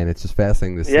deal, and it's just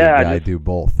fascinating to see a guy do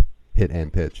both, hit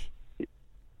and pitch.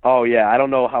 Oh yeah, I don't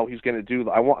know how he's going to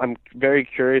do. I'm very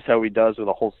curious how he does with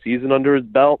a whole season under his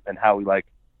belt, and how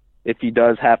if he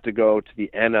does have to go to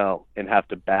the NL and have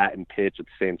to bat and pitch at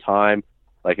the same time.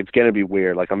 It's going to be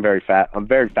weird. I'm very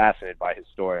fascinated by his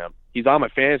story. He's on my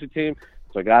fantasy team,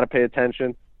 so I got to pay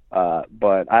attention.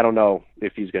 But I don't know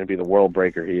if he's going to be the world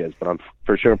breaker he is, but I'm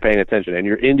for sure paying attention. And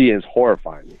your Indians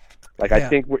horrifying me. I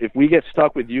think if we get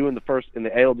stuck with you in the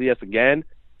ALDS again,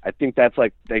 I think that's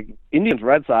Indians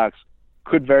Red Sox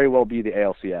could very well be the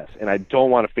ALCS, and I don't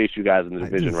want to face you guys in the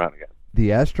division round again. The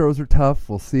Astros are tough.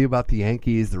 We'll see about the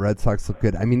Yankees. The Red Sox look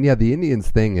good. The Indians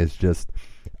thing is just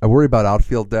I worry about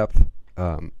outfield depth.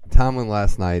 Tomlin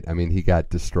last night, he got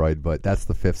destroyed, but that's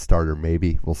the 5th starter.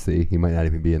 Maybe we'll see. He might not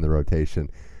even be in the rotation.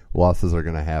 Losses are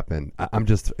going to happen. I'm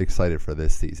just excited for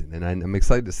this season, and I'm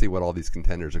excited to see what all these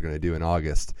contenders are going to do in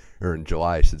August, or in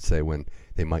July, I should say, when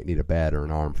they might need a bat or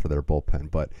an arm for their bullpen.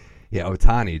 But yeah,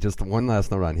 Ohtani, just one last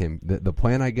note on him. The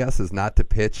plan, I guess, is not to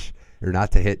pitch or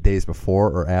not to hit days before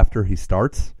or after he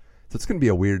starts. So it's going to be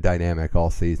a weird dynamic all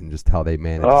season, just how they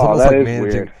manage.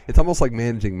 Weird. It's almost like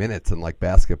managing minutes in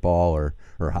basketball or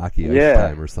hockey ice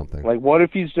time or something. What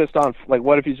if he's just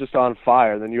on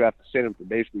fire? Then you have to sit him for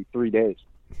basically 3 days.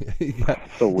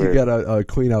 So weird. You got a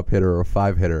cleanup hitter or a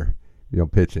 5-hitter,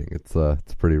 pitching.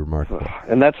 It's pretty remarkable.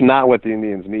 And that's not what the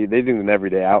Indians need. They need an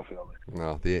everyday outfielder.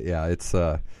 No, it's.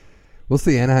 We'll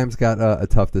see. Anaheim's got a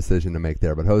tough decision to make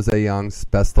there, but Jose Youngs,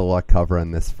 best of luck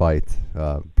covering this fight.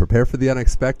 Prepare for the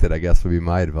unexpected, I guess, would be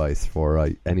my advice for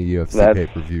any UFC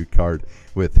pay-per-view card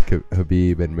with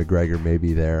Khabib and McGregor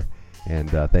maybe there. And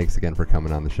thanks again for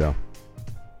coming on the show.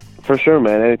 For sure,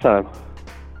 man. Anytime.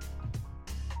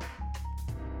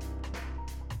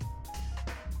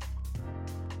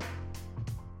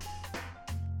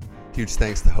 Huge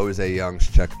thanks to Jose Youngs.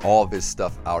 Check all of his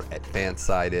stuff out at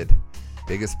Fansided.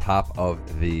 Biggest pop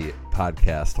of the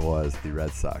podcast was the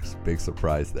Red Sox. Big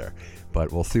surprise there.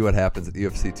 But we'll see what happens at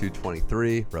UFC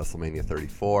 223, WrestleMania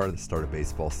 34, the start of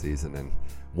baseball season, and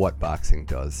what boxing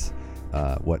does,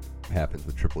 what happens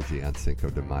with Triple G on Cinco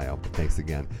de Mayo. But thanks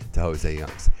again to Jose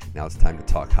Youngs. Now it's time to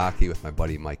talk hockey with my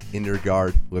buddy Mike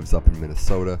Indergaard, lives up in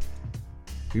Minnesota.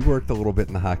 We worked a little bit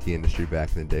in the hockey industry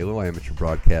back in the day, a little amateur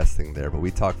broadcasting there, but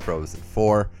we talked Frozen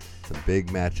 4, some big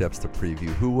matchups to preview,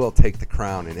 who will take the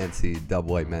crown in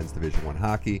NCAA Men's Division I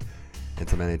hockey, and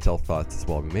some NHL thoughts as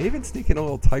well. We may even sneak in a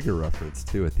little Tiger reference,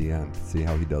 too, at the end to see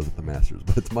how he does at the Masters.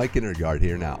 But it's Mike Indergaard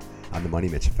here now on the Money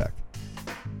Mitch Effect.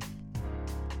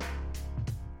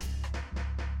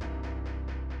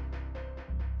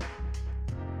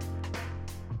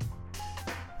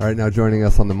 All right, now joining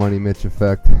us on the Money Mitch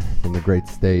Effect from the great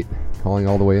state, calling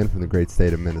all the way in from the great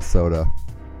state of Minnesota,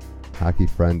 hockey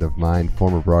friend of mine,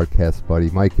 former broadcast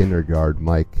buddy, Mike Indergaard.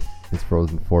 Mike, it's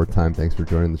Frozen 4 time. Thanks for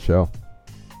joining the show.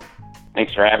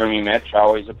 Thanks for having me, Mitch.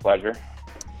 Always a pleasure.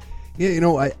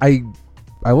 Yeah,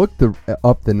 I looked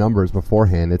up the numbers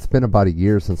beforehand. It's been about a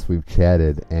year since we've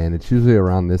chatted, and it's usually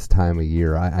around this time of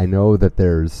year. I know that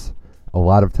there's a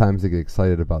lot of times to get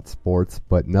excited about sports,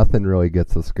 but nothing really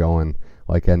gets us going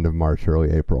like end of March, early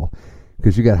April,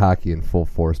 because you got hockey in full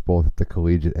force, both at the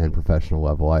collegiate and professional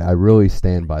level. I really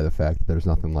stand by the fact that there's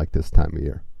nothing like this time of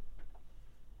year.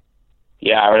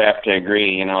 Yeah, I would have to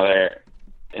agree. There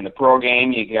in the pro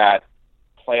game, you got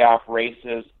playoff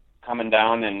races coming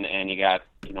down, and you got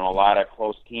a lot of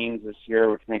close teams this year,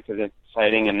 which makes it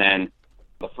exciting. And then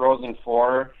the Frozen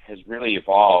Four has really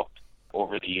evolved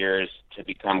over the years to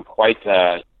become quite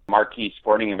a marquee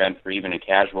sporting event for even a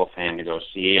casual fan to go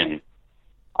see, and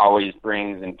always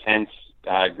brings intense,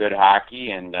 good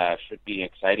hockey, and should be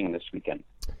exciting this weekend.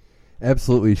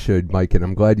 Absolutely should, Mike, and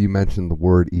I'm glad you mentioned the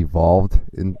word evolved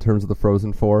in terms of the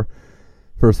Frozen Four.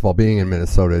 First of all, being in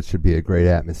Minnesota, it should be a great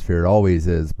atmosphere. It always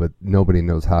is, but nobody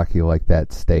knows hockey like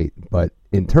that state. But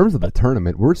in terms of the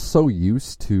tournament, we're so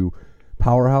used to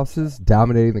powerhouses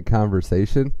dominating the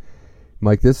conversation.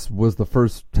 Mike, this was the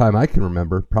first time I can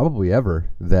remember, probably ever,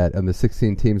 that in the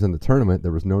 16 teams in the tournament,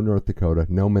 there was no North Dakota,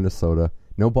 no Minnesota,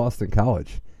 no Boston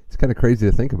College. It's kind of crazy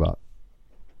to think about.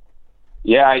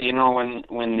 Yeah,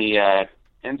 when the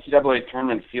NCAA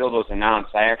tournament field was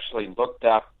announced, I actually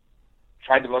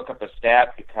tried to look up a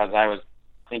stat because I was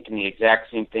thinking the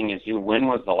exact same thing as you. When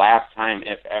was the last time,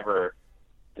 if ever,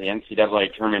 the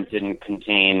NCAA tournament didn't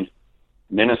contain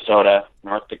Minnesota,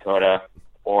 North Dakota,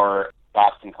 or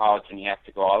Boston College? And you have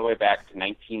to go all the way back to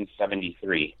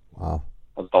 1973. Wow.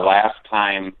 Was the last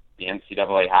time the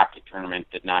NCAA hockey tournament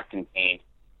did not contain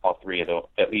all three of those,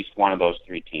 at least one of those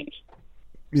three teams.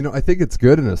 I think it's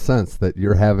good in a sense that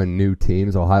you're having new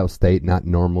teams. Ohio State not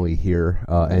normally here,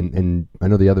 and I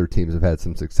know the other teams have had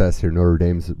some success here. Notre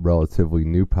Dame's relatively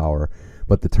new power,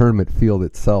 but the tournament field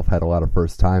itself had a lot of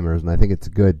first-timers, and I think it's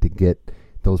good to get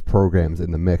those programs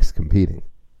in the mix competing.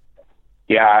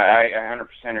 Yeah, I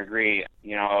 100% agree.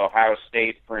 Ohio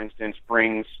State, for instance,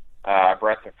 brings a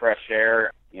breath of fresh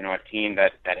air. A team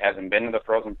that hasn't been to the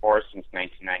Frozen Four since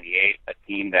 1998, a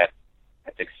team that's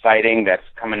exciting, that's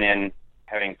coming in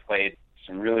having played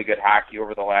some really good hockey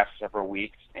over the last several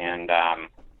weeks, and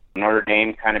Notre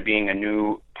Dame kind of being a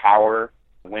new power,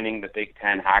 winning the Big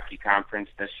Ten Hockey Conference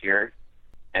this year.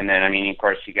 And then, of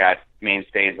course, you got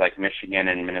mainstays like Michigan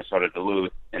and Minnesota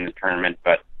Duluth in the tournament,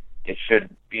 but it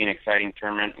should be an exciting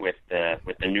tournament with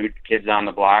the new kids on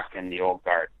the block and the old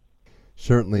guard.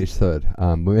 Certainly should.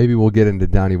 Maybe we'll get into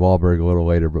Donnie Wahlberg a little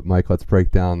later, but Mike, let's break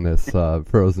down this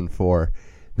Frozen Four.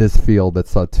 This field that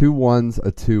saw 2 1s,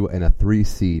 a 2, and a 3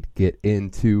 seed get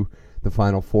into the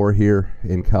Final Four here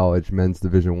in college men's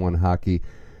Division I hockey.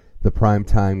 The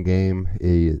primetime game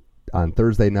on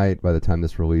Thursday night, by the time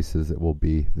this releases, it will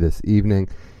be this evening,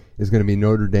 is going to be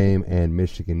Notre Dame and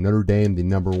Michigan. Notre Dame, the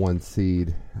number 1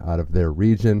 seed out of their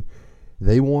region.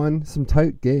 They won some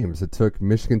tight games. It took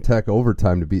Michigan Tech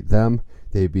overtime to beat them.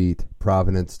 They beat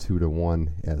Providence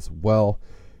 2-1 as well.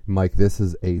 Mike, this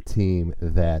is a team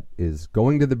that is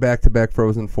going to the back-to-back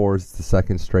Frozen Fours. It's the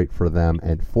second straight for them,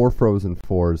 and 4 Frozen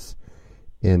Fours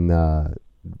in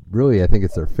really, I think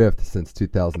it's their 5th since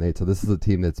 2008. So this is a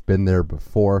team that's been there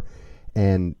before,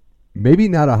 and maybe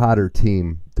not a hotter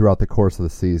team throughout the course of the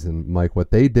season. Mike,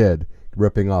 what they did,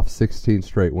 ripping off 16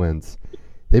 straight wins,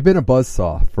 they've been a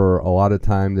buzzsaw for a lot of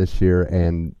time this year,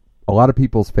 and a lot of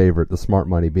people's favorite, the smart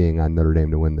money being on Notre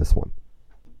Dame to win this one.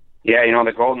 Yeah,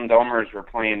 the Golden Domers were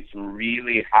playing some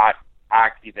really hot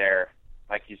hockey there.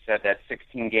 Like you said, that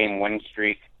 16-game win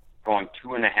streak, going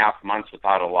 2.5 months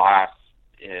without a loss,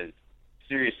 is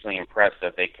seriously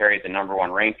impressive. They carried the number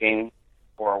 1 ranking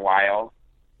for a while,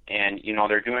 and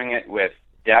they're doing it with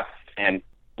depth. And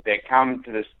they come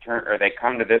to this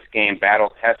game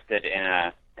battle tested in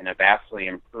a vastly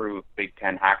improved Big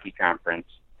Ten Hockey Conference.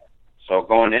 So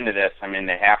going into this,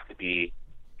 they have to be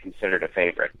considered a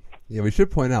favorite. Yeah, we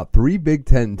should point out 3 Big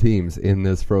Ten teams in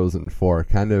this Frozen Four,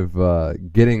 kind of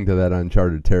getting to that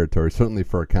uncharted territory, certainly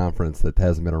for a conference that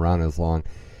hasn't been around as long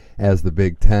as the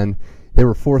Big Ten. They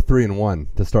were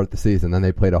 4-3-1 to start the season. Then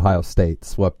they played Ohio State,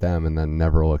 swept them, and then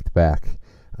never looked back.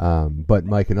 But,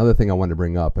 Mike, another thing I wanted to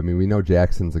bring up, we know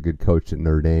Jackson's a good coach at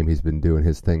Notre Dame. He's been doing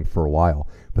his thing for a while.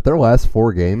 But their last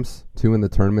 4 games, 2 in the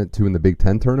tournament, 2 in the Big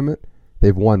Ten tournament,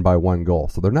 they've won by 1 goal.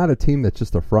 So they're not a team that's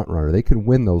just a front runner. They can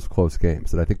win those close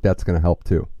games, and I think that's going to help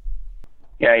too.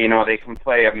 Yeah, they can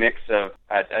play a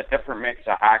different mix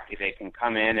of hockey. They can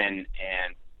come in and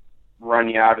run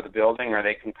you out of the building, or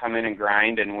they can come in and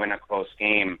grind and win a close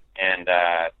game. And,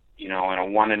 in a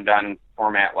one-and-done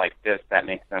format like this, that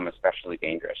makes them especially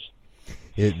dangerous.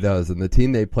 It does, and the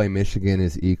team they play, Michigan,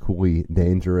 is equally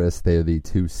dangerous. They're the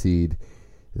 2 seed.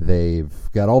 They've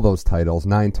got all those titles,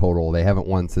 9 total. They haven't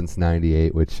won since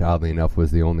 98, which oddly enough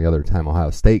was the only other time Ohio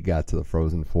State got to the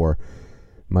Frozen Four.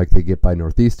 Mike, they get by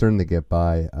Northeastern, they get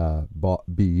by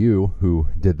BU, who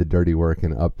did the dirty work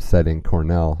in upsetting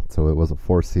Cornell. So it was a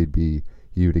 4-seed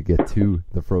BU to get to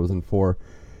the Frozen Four.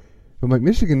 But Mike,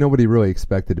 Michigan, nobody really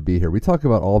expected to be here. We talk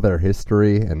about all their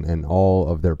history and all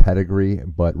of their pedigree,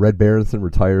 but Red Berenson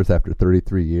retires after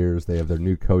 33 years. They have their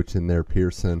new coach in there,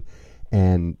 Pearson.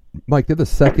 And, Mike, they're the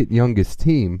second youngest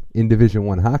team in Division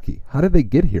I hockey. How did they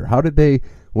get here? How did they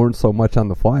learn so much on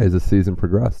the fly as the season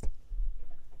progressed?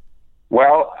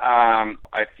 Well,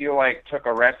 I feel like took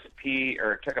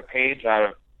a page out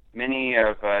of many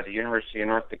of the University of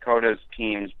North Dakota's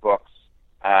team's books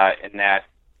in that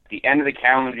at the end of the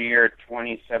calendar year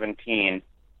 2017,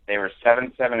 they were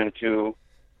 7-7-2,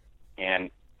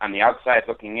 and on the outside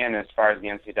looking in as far as the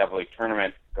NCAA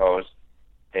tournament goes,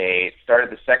 they started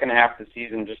the second half of the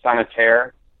season just on a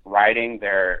tear, riding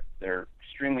their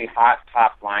extremely hot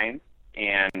top line,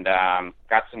 and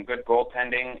got some good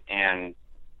goaltending and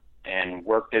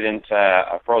worked it into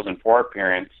a Frozen Four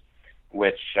appearance,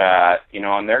 which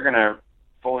and they're going to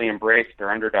fully embrace their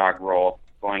underdog role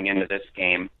going into this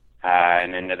game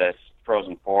and into this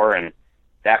Frozen Four, and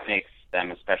that makes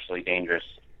them especially dangerous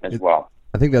as well.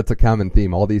 I think that's a common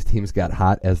theme. All these teams got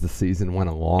hot as the season went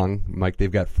along. Mike,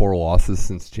 they've got 4 losses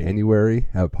since January,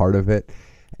 part of it,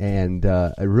 and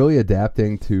really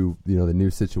adapting to the new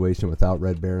situation without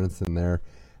Red Berenson there.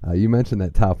 You mentioned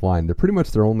that top line. They're pretty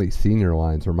much their only senior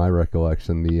lines, from my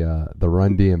recollection, the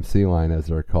Run DMC line, as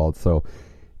they're called. So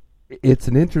it's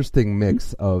an interesting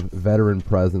mix of veteran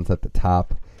presence at the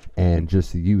top and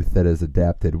just youth that has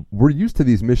adapted. We're used to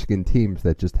these Michigan teams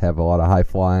that just have a lot of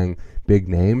high-flying, big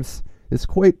names. This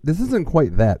isn't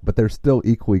quite that, but they're still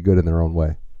equally good in their own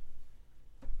way.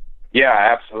 Yeah,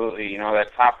 absolutely.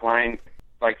 That top line,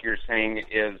 like you're saying,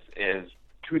 is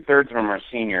 2/3 of them are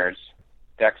seniors.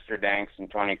 Dexter Danks and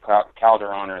Tony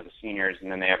Calderon are the seniors, and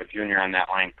then they have a junior on that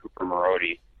line, Cooper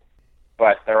Marody.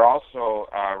 But they're also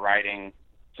riding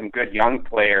some good young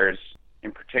players,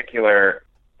 in particular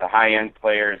the high-end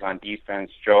players on defense,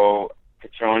 Joe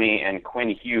Piccioni and Quinn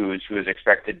Hughes, who is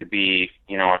expected to be,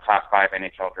 a top 5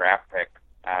 NHL draft pick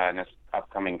in this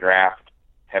upcoming draft,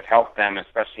 have helped them,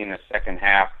 especially in the second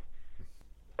half,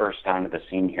 burst onto the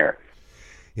scene here.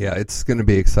 Yeah, it's going to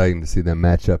be exciting to see them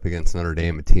match up against Notre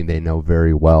Dame, a team they know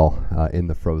very well in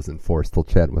the Frozen Four. Still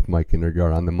chatting with Mike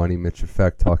Indergaard on the Money Mitch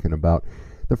Effect, talking about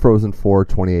the Frozen Four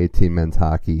 2018 men's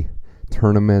hockey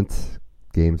tournament.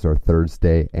 Games are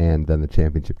Thursday, and then the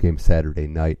championship game Saturday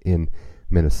night in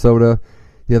Minnesota.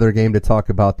 The other game to talk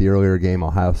about, the earlier game,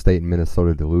 Ohio State and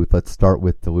Minnesota Duluth. Let's start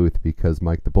with Duluth because,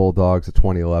 Mike, the Bulldogs, the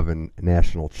 2011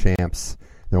 national champs,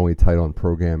 their only title in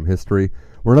program history.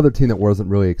 We're another team that wasn't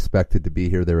really expected to be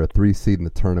here. They were a 3 seed in the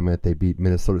tournament. They beat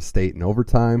Minnesota State in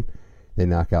overtime. They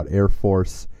knock out Air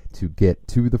Force to get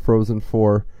to the Frozen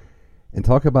Four. And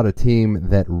talk about a team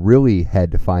that really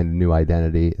had to find a new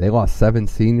identity. They lost 7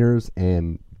 seniors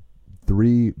and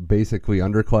 3 basically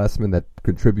underclassmen that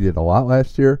contributed a lot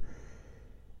last year.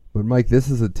 But, Mike, this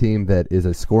is a team that is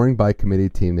a scoring by committee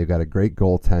team. They've got a great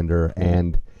goaltender,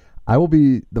 and I will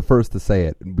be the first to say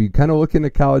it. We kind of look into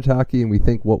college hockey and we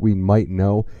think what we might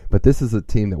know, but this is a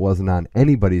team that wasn't on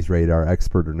anybody's radar,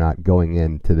 expert or not, going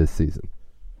into this season.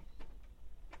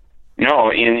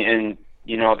 No, and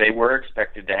they were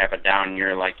expected to have a down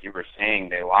year, like you were saying.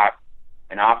 They lost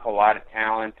an awful lot of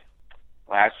talent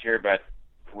last year, but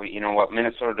what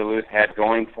Minnesota Duluth had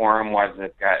going for them was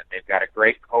they've got a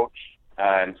great coach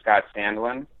in Scott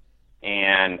Sandlin,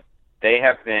 and they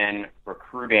have been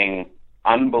recruiting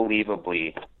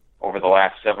unbelievably over the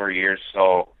last several years.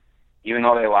 So even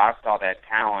though they lost all that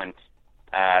talent,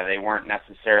 they weren't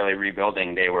necessarily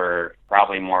rebuilding. They were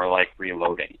probably more like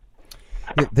reloading.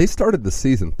 They started the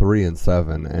season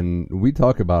 3-7, and we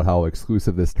talk about how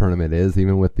exclusive this tournament is.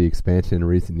 Even with the expansion in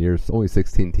recent years, only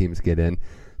 16 teams get in,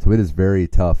 so it is very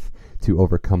tough to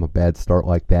overcome a bad start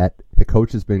like that. The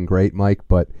coach has been great, Mike,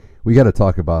 but we got to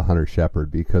talk about Hunter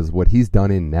Shepard because what he's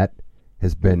done in net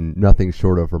has been nothing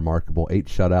short of remarkable. 8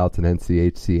 shutouts, an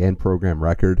NCHC and program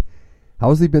record. How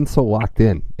has he been so locked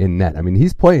in net? I mean,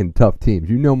 he's playing tough teams.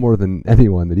 You know more than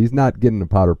anyone that he's not getting a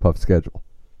powder puff schedule.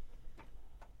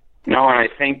 No, and I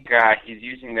think he's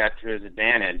using that to his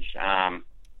advantage.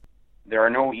 There are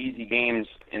no easy games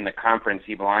in the conference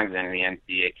he belongs in the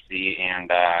NCHC,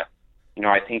 and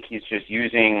I think he's just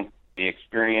using the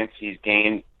experience he's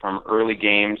gained from early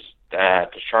games to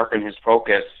sharpen his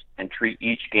focus and treat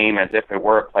each game as if it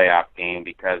were a playoff game,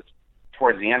 because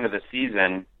towards the end of the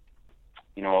season,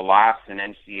 a loss in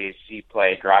NCHC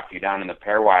play dropped you down in the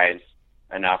pairwise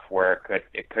enough where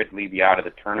it could leave you out of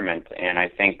the tournament. And I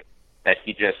think that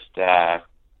he just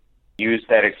used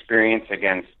that experience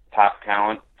against top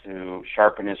talent to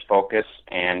sharpen his focus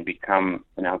and become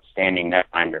an outstanding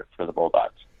netminder for the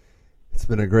Bulldogs. It's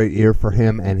been a great year for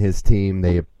him and his team.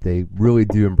 They really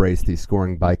do embrace the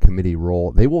scoring by committee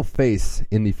role. They will face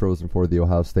in the Frozen Four the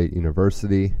Ohio State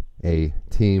University, a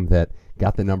team that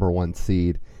got the number 1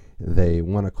 seed. They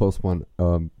won a close one,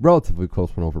 relatively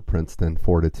close one over Princeton,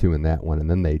 4-2 in that one, and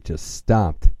then they just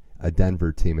stomped a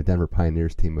Denver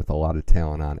Pioneers team with a lot of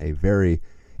talent on a very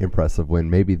impressive win,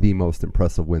 maybe the most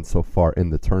impressive win so far in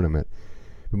the tournament.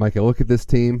 But Mike, I look at this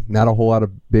team, not a whole lot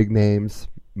of big names,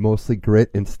 mostly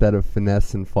grit instead of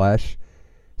finesse and flash.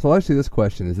 So I'll ask you this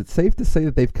question. Is it safe to say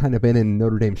that they've kind of been in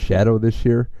Notre Dame's shadow this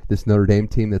year, this Notre Dame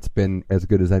team that's been as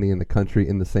good as any in the country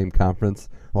in the same conference?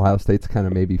 Ohio State's kind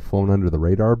of maybe flown under the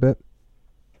radar a bit?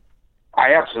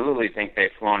 I absolutely think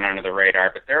they've flown under the radar,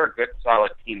 but they're a good,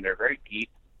 solid team. They're very deep.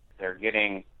 They're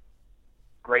getting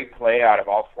great play out of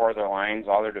all 4 of their lines,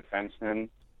 all their defensemen.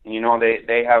 And,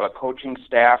 they have a coaching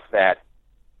staff that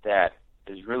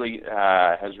is really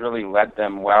has really led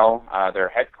them well. Their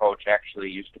head coach actually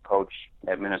used to coach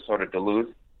at Minnesota Duluth,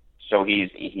 so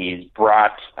he's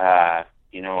brought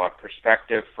a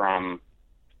perspective from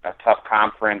a tough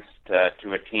conference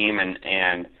to a team,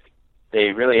 and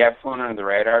they really have flown under the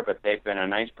radar, but they've been a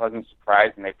nice, pleasant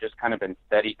surprise, and they've just kind of been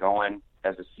steady going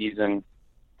as the season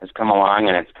has come along,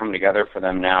 and it's come together for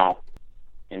them now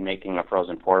in making a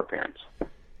Frozen Four appearance.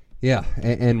 Yeah,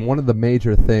 and one of the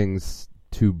major things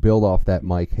to build off that,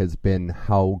 Mike, has been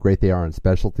how great they are on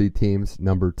specialty teams,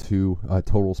 number 2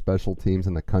 total special teams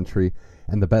in the country,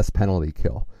 and the best penalty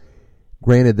kill.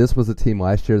 Granted, this was a team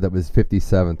last year that was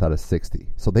 57th out of 60,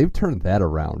 so they've turned that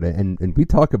around. And we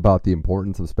talk about the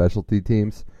importance of specialty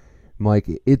teams. Mike,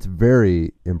 it's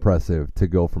very impressive to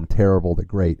go from terrible to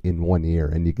great in 1 year,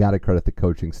 and you got to credit the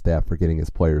coaching staff for getting his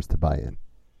players to buy in.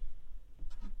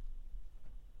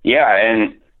 Yeah,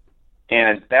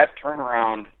 and that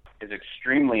turnaround is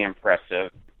extremely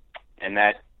impressive, and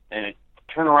a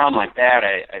turnaround like that,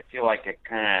 I feel like it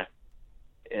kind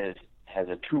of has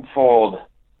a twofold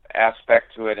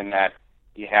aspect to it, in that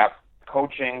you have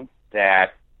coaching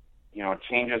that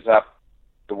changes up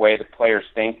the way the players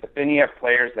think, but then you have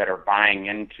players that are buying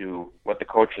into what the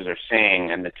coaches are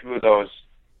saying, and the two of those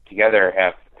together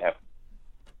have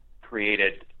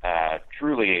created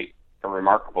truly a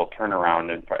remarkable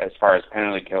turnaround as far as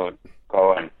penalty kill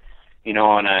go. And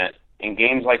in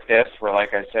games like this, where,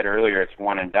 like I said earlier, it's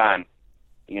one and done,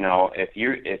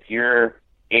 if you're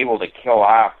able to kill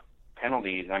off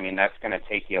penalties, I mean, that's going to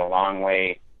take you a long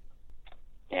way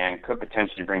and could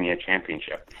potentially bring you a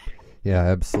championship. Yeah,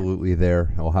 absolutely.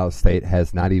 There, Ohio State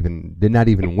did not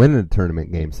even win a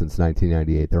tournament game since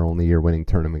 1998. Their only year winning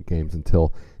tournament games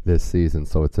until this season,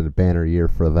 so it's a banner year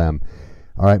for them.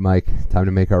 All right, Mike, time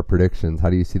to make our predictions.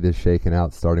 How do you see this shaking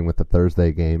out, starting with the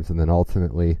Thursday games, and then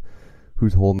ultimately,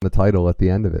 who's holding the title at the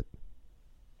end of it?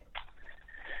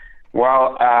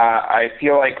 Well, I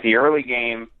feel like the early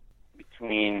game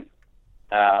between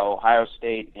Ohio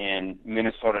State and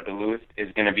Minnesota Duluth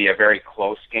is going to be a very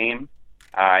close game.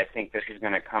 I think this is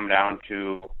going to come down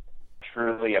to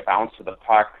truly a bounce of the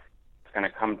puck. It's going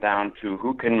to come down to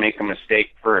who can make a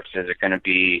mistake first. Is it going to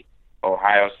be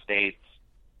Ohio State's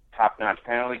top-notch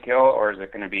penalty kill, or is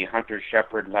it going to be Hunter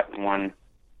Shepard letting one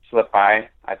slip by?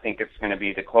 I think it's going to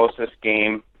be the closest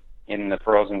game in the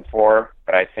Frozen Four,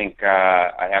 but I think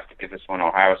I have to give this one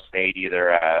Ohio State, either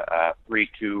a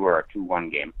 3-2 or a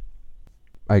 2-1 game.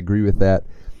 I agree with that.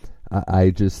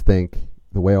 I just think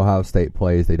the way Ohio State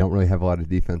plays, they don't really have a lot of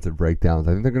defensive breakdowns.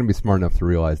 I think they're going to be smart enough to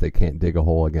realize they can't dig a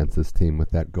hole against this team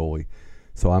with that goalie.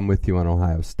 So I'm with you on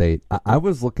Ohio State. I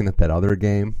was looking at that other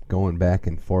game, going back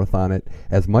and forth on it.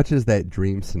 As much as that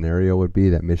dream scenario would be,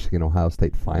 that Michigan-Ohio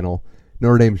State final,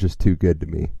 Notre Dame's just too good to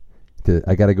me.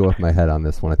 I got to go with my head on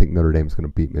this one. I think Notre Dame's going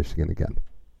to beat Michigan again.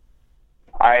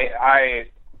 I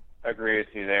agree with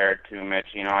you there too, Mitch.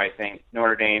 I think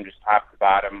Notre Dame, just top to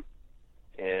bottom,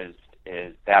 is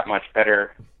that much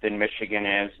better than Michigan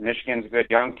is. Michigan's a good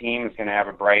young team. It's going to have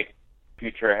a bright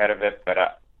future ahead of it, but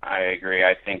I agree.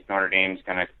 I think Notre Dame's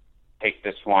going to take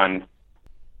this one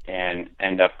and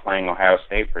end up playing Ohio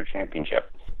State for a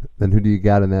championship. Then who do you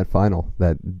got in that final?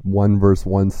 That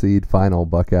 1-1 seed final,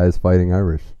 Buckeyes fighting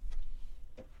Irish?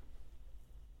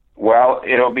 Well,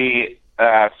 it'll be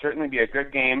certainly be a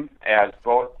good game, as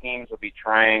both teams will be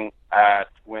trying to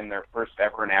win their first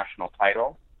ever national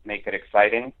title, make it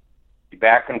exciting. Be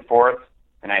back and forth,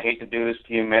 and I hate to do this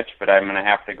to you, Mitch, but I'm going to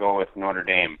have to go with Notre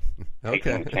Dame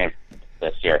taking the championship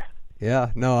this year.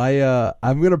 Yeah, no,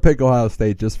 I'm going to pick Ohio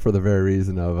State just for the very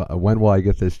reason of when will I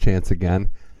get this chance again?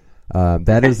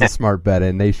 That is a smart bet,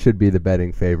 and they should be the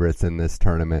betting favorites in this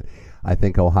tournament. I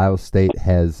think Ohio State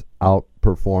has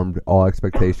outperformed all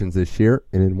expectations this year,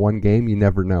 and in one game, you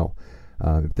never know.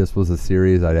 If this was a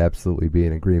series, I'd absolutely be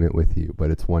in agreement with you, but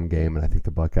it's one game, and I think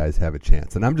the Buckeyes have a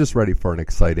chance. And I'm just ready for an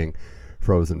exciting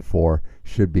Frozen Four.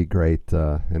 Should be great,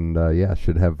 and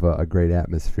should have a great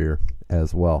atmosphere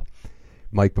as well.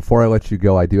 Mike, before I let you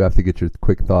go, I do have to get your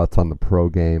quick thoughts on the pro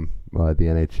game, the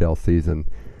NHL season.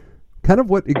 Kind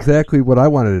of what I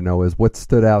wanted to know is what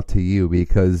stood out to you,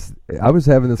 because I was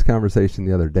having this conversation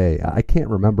the other day. I can't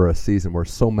remember a season where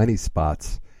so many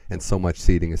spots and so much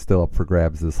seeding is still up for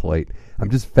grabs this late. I'm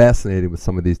just fascinated with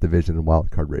some of these division and wild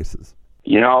card races.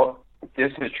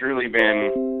 This has truly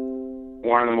been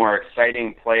one of the more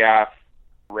exciting playoff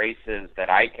races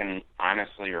that I can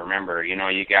honestly remember. You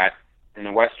got in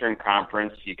the Western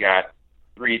Conference, you got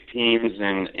three teams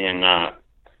in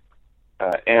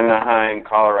Anaheim,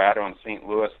 Colorado, and St.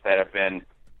 Louis that have been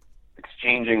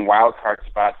exchanging wild card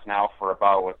spots now for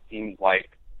about what seems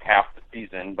like half the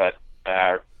season, but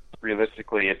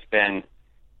realistically it's been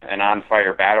an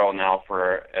on-fire battle now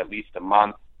for at least a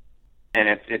month, and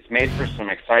it's made for some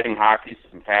exciting hockey,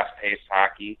 some fast-paced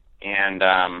hockey, and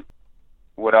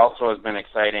what also has been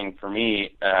exciting for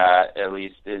me, at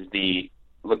least, is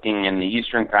looking in the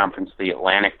Eastern Conference, the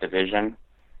Atlantic Division.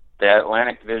 The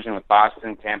Atlantic Division with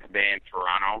Boston, Tampa Bay, and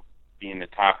Toronto being the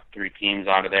top three teams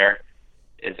out of there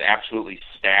is absolutely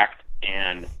stacked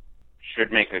and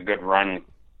should make a good run.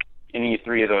 Any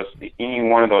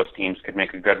one of those teams could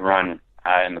make a good run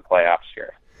in the playoffs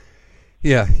here.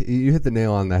 Yeah, you hit the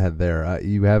nail on the head there.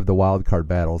 You have the wild card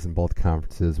battles in both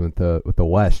conferences. With the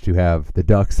West, you have the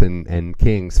Ducks and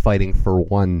Kings fighting for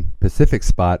one Pacific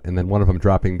spot, and then one of them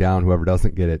dropping down. Whoever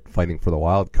doesn't get it, fighting for the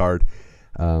wild card.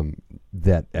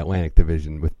 That Atlantic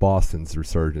Division with Boston's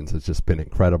resurgence has just been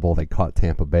incredible. They caught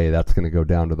Tampa Bay. That's going to go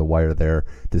down to the wire there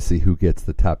to see who gets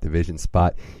the top division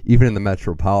spot. Even in the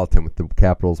Metropolitan, with the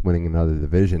Capitals winning another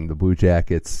division, the Blue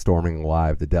Jackets storming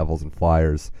alive, the Devils and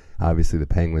Flyers, obviously the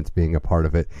Penguins being a part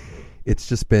of it. It's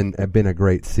just been a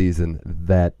great season.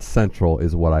 That Central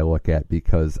is what I look at,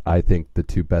 because I think the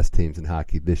two best teams in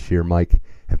hockey this year, Mike,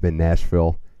 have been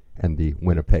Nashville and the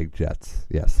Winnipeg Jets.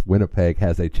 Yes, Winnipeg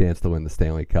has a chance to win the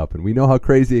Stanley Cup, and we know how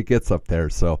crazy it gets up there,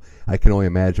 so I can only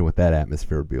imagine what that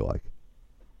atmosphere would be like.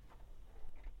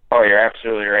 Oh, you're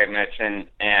absolutely right, Mitch.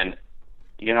 And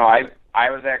you know, I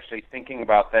was actually thinking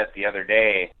about that the other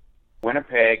day.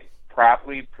 Winnipeg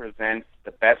probably presents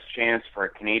the best chance for a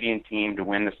Canadian team to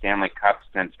win the Stanley Cup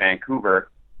since Vancouver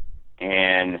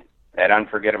and that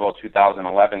unforgettable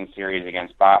 2011 series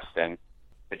against Boston.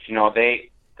 But, you know,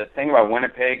 the thing about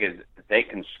Winnipeg is that they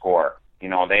can score. You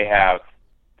know,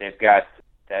 they've got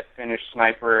that Finnish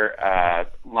sniper,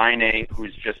 Laine,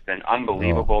 who's just been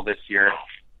unbelievable this year.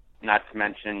 Not to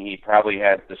mention he probably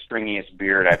has the stringiest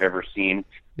beard I've ever seen.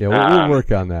 Yeah, we'll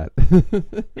work on that.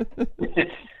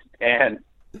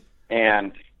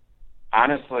 and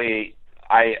honestly,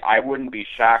 I wouldn't be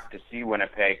shocked to see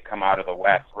Winnipeg come out of the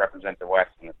West, represent the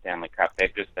West in the Stanley Cup.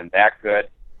 They've just been that good,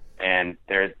 and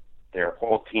their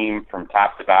whole team from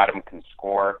top to bottom can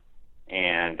score,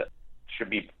 and should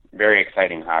be very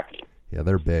exciting hockey. Yeah,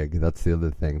 they're big. That's the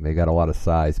other thing. They got a lot of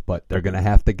size, but they're going to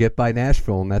have to get by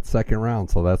Nashville in that second round,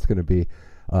 so that's going to be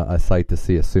a sight to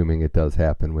see, assuming it does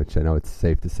happen, which I know it's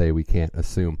safe to say we can't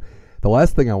assume. The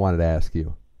last thing I wanted to ask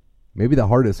you, maybe the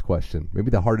hardest question, maybe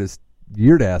the hardest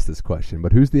year to ask this question,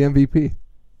 but who's the MVP?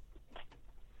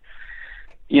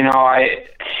 You know,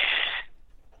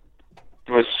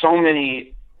 there was so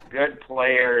many good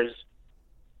players.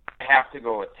 I have to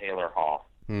go with Taylor Hall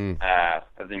of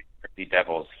the New Jersey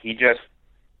Devils. He just,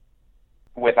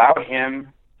 without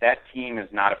him, that team is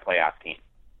not a playoff team.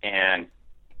 And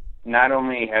not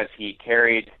only has he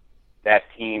carried that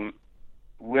team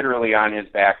literally on his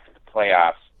back to the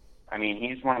playoffs, I mean,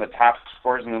 he's one of the top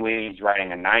scorers in the league. He's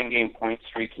riding a 9-game point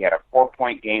streak. He had a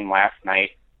 4-point game last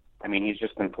night. I mean, he's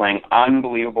just been playing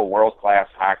unbelievable world-class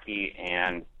hockey,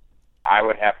 and I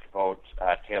would have to vote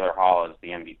Taylor Hall as the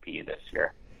MVP this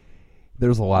year.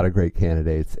 There's a lot of great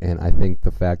candidates, and I think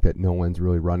the fact that no one's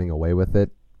really running away with it,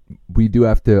 we do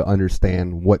have to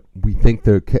understand what we think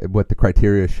what the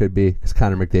criteria should be, because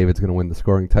Connor McDavid's going to win the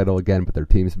scoring title again, but their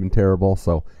team's been terrible,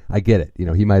 so I get it. You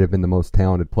know, he might have been the most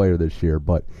talented player this year,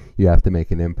 but you have to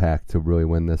make an impact to really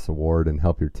win this award and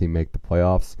help your team make the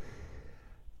playoffs.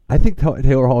 I think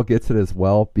Taylor Hall gets it as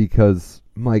well because,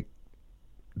 Mike,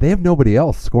 they have nobody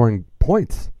else scoring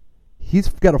points. He's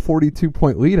got a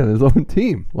 42-point lead on his own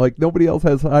team. Like, nobody else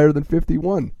has higher than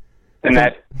 51. And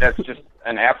that's just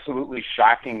an absolutely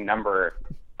shocking number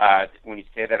when you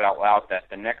say that out loud, that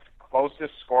the next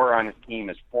closest scorer on his team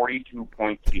is 42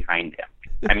 points behind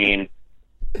him. I mean,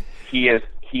 he is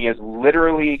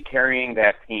literally carrying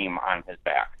that team on his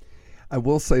back. I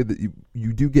will say that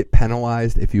you do get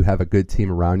penalized if you have a good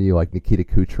team around you, like Nikita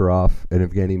Kucherov and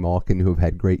Evgeny Malkin, who have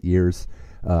had great years.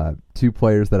 Two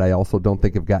players that I also don't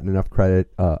think have gotten enough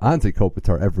credit. Anze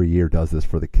Kopitar every year does this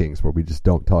for the Kings, where we just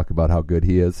don't talk about how good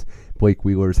he is. Blake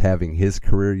Wheeler's having his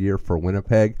career year for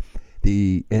Winnipeg.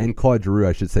 And Claude Giroux,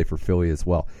 I should say, for Philly as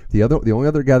well. The only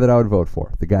other guy that I would vote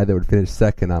for, the guy that would finish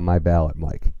second on my ballot,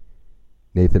 Mike,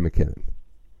 Nathan MacKinnon.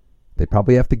 They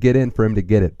probably have to get in for him to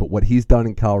get it, but what he's done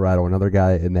in Colorado, another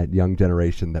guy in that young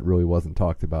generation that really wasn't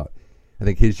talked about, I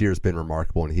think his year's been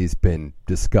remarkable, and he's been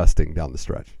disgusting down the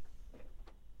stretch.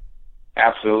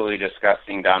 Absolutely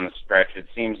disgusting down the stretch. It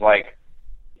seems like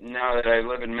now that I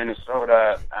live in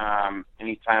Minnesota,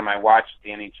 anytime I watch the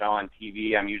NHL on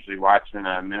TV, I'm usually watching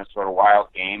a Minnesota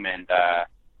Wild game, and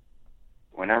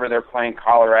whenever they're playing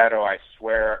Colorado, I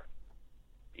swear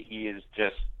he's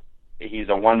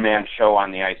a one-man show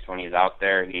on the ice when he's out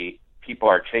there. People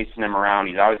are chasing him around.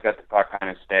 He's always got the puck on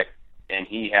his stick, and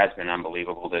he has been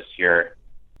unbelievable this year.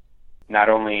 Not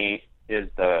only is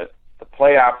the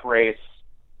playoff race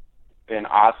been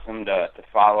awesome to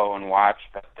follow and watch,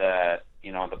 but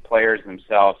the players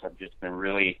themselves have just been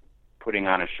really putting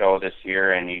on a show this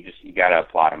year, and you got to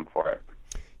applaud them for it.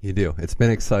 You do. It's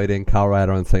been exciting.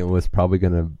 Colorado and St. Louis probably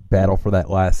going to battle for that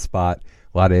last spot.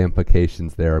 A lot of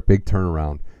implications there. A big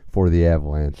turnaround for the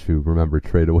Avalanche, who, remember,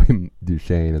 traded away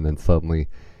Duchesne and then suddenly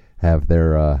have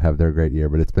their great year.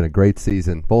 But it's been a great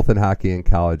season, both in hockey and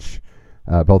college,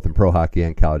 both in pro hockey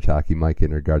and college hockey. Mike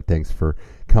Indergaard, thanks for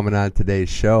coming on today's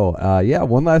show.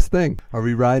 One last thing. Are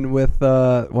we riding with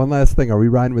Tiger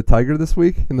this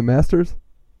week in the Masters?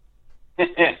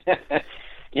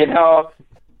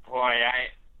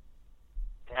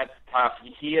 That's tough.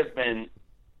 He has been.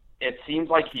 It seems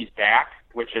like he's back,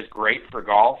 which is great for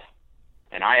golf,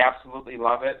 and I absolutely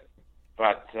love it.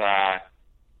 But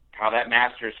how that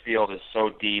Masters field is so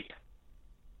deep,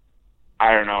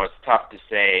 I don't know. It's tough to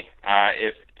say.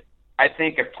 I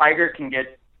think if Tiger can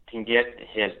get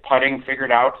his putting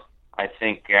figured out, I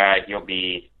think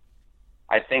we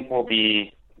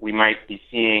might be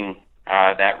seeing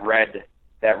that red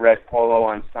polo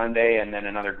on Sunday, and then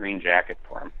another green jacket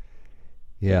for him.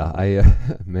 Yeah, I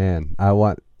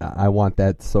want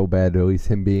that so bad. At least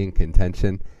him being in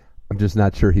contention. I'm just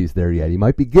not sure he's there yet. He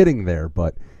might be getting there,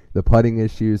 but the putting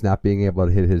issues, not being able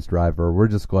to hit his driver. We're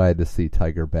just glad to see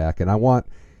Tiger back, and I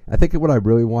think what I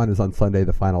really want is on Sunday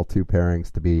the final two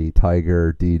pairings to be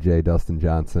Tiger, DJ, Dustin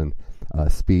Johnson,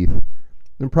 Spieth,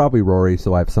 and probably Rory,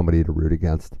 so I have somebody to root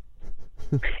against.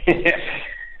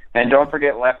 And don't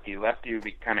forget Lefty. Lefty would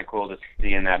be kind of cool to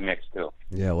see in that mix too.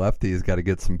 Yeah, Lefty's got to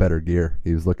get some better gear.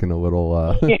 He was looking a little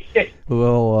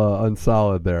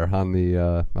unsolid there on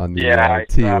the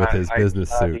tee with his business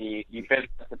suit. The business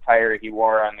attire he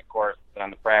wore on the course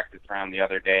on the practice round the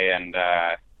other day, and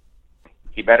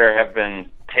he better have been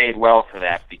paid well for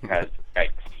that because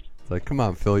yikes. It's like, come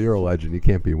on, Phil, you're a legend. You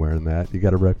can't be wearing that. You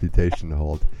got a reputation to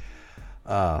hold.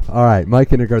 All right,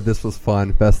 Mike Indergaard, this was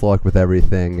fun. Best luck with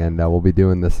everything, and we'll be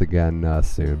doing this again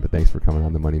soon. But thanks for coming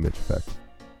on the Money Mitch Effect.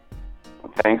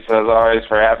 Thanks, as always,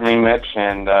 for having me, Mitch,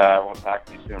 and we'll talk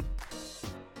to you soon.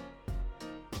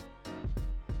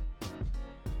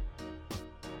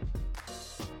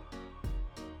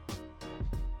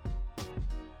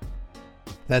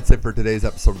 That's it for today's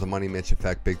episode of the Money Mitch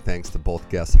Effect. Big thanks to both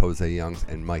guests, Jose Youngs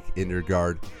and Mike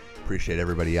Indergaard. Appreciate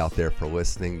everybody out there for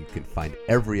listening. You can find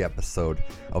every episode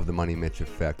of the Money Mitch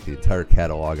Effect, the entire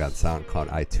catalog on SoundCloud,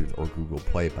 iTunes, or Google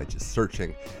Play by just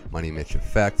searching Money Mitch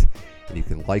Effect. And you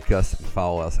can like us and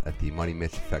follow us at the Money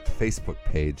Mitch Effect Facebook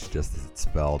page, just as it's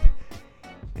spelled.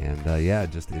 And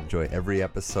just enjoy every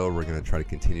episode. We're going to try to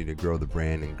continue to grow the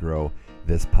brand and grow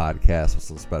this podcast with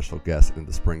some special guests in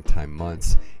the springtime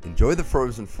months. Enjoy the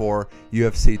Frozen Four,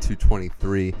 UFC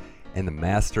 223. And the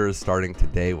Masters starting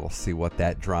today. We'll see what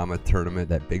that drama tournament,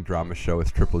 that big drama show,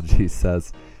 as Triple G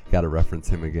says. Got to reference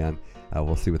him again.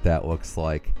 We'll see what that looks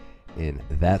like in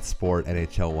that sport.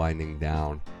 NHL winding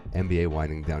down. NBA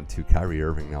winding down too. Kyrie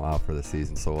Irving now out for the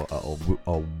season. So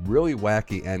a really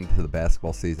wacky end to the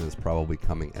basketball season is probably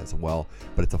coming as well.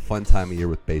 But it's a fun time of year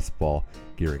with baseball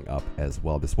gearing up as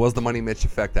well. This was the Money Mitch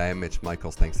Effect. I am Mitch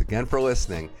Michaels. Thanks again for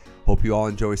listening. Hope you all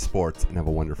enjoy sports and have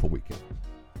a wonderful weekend.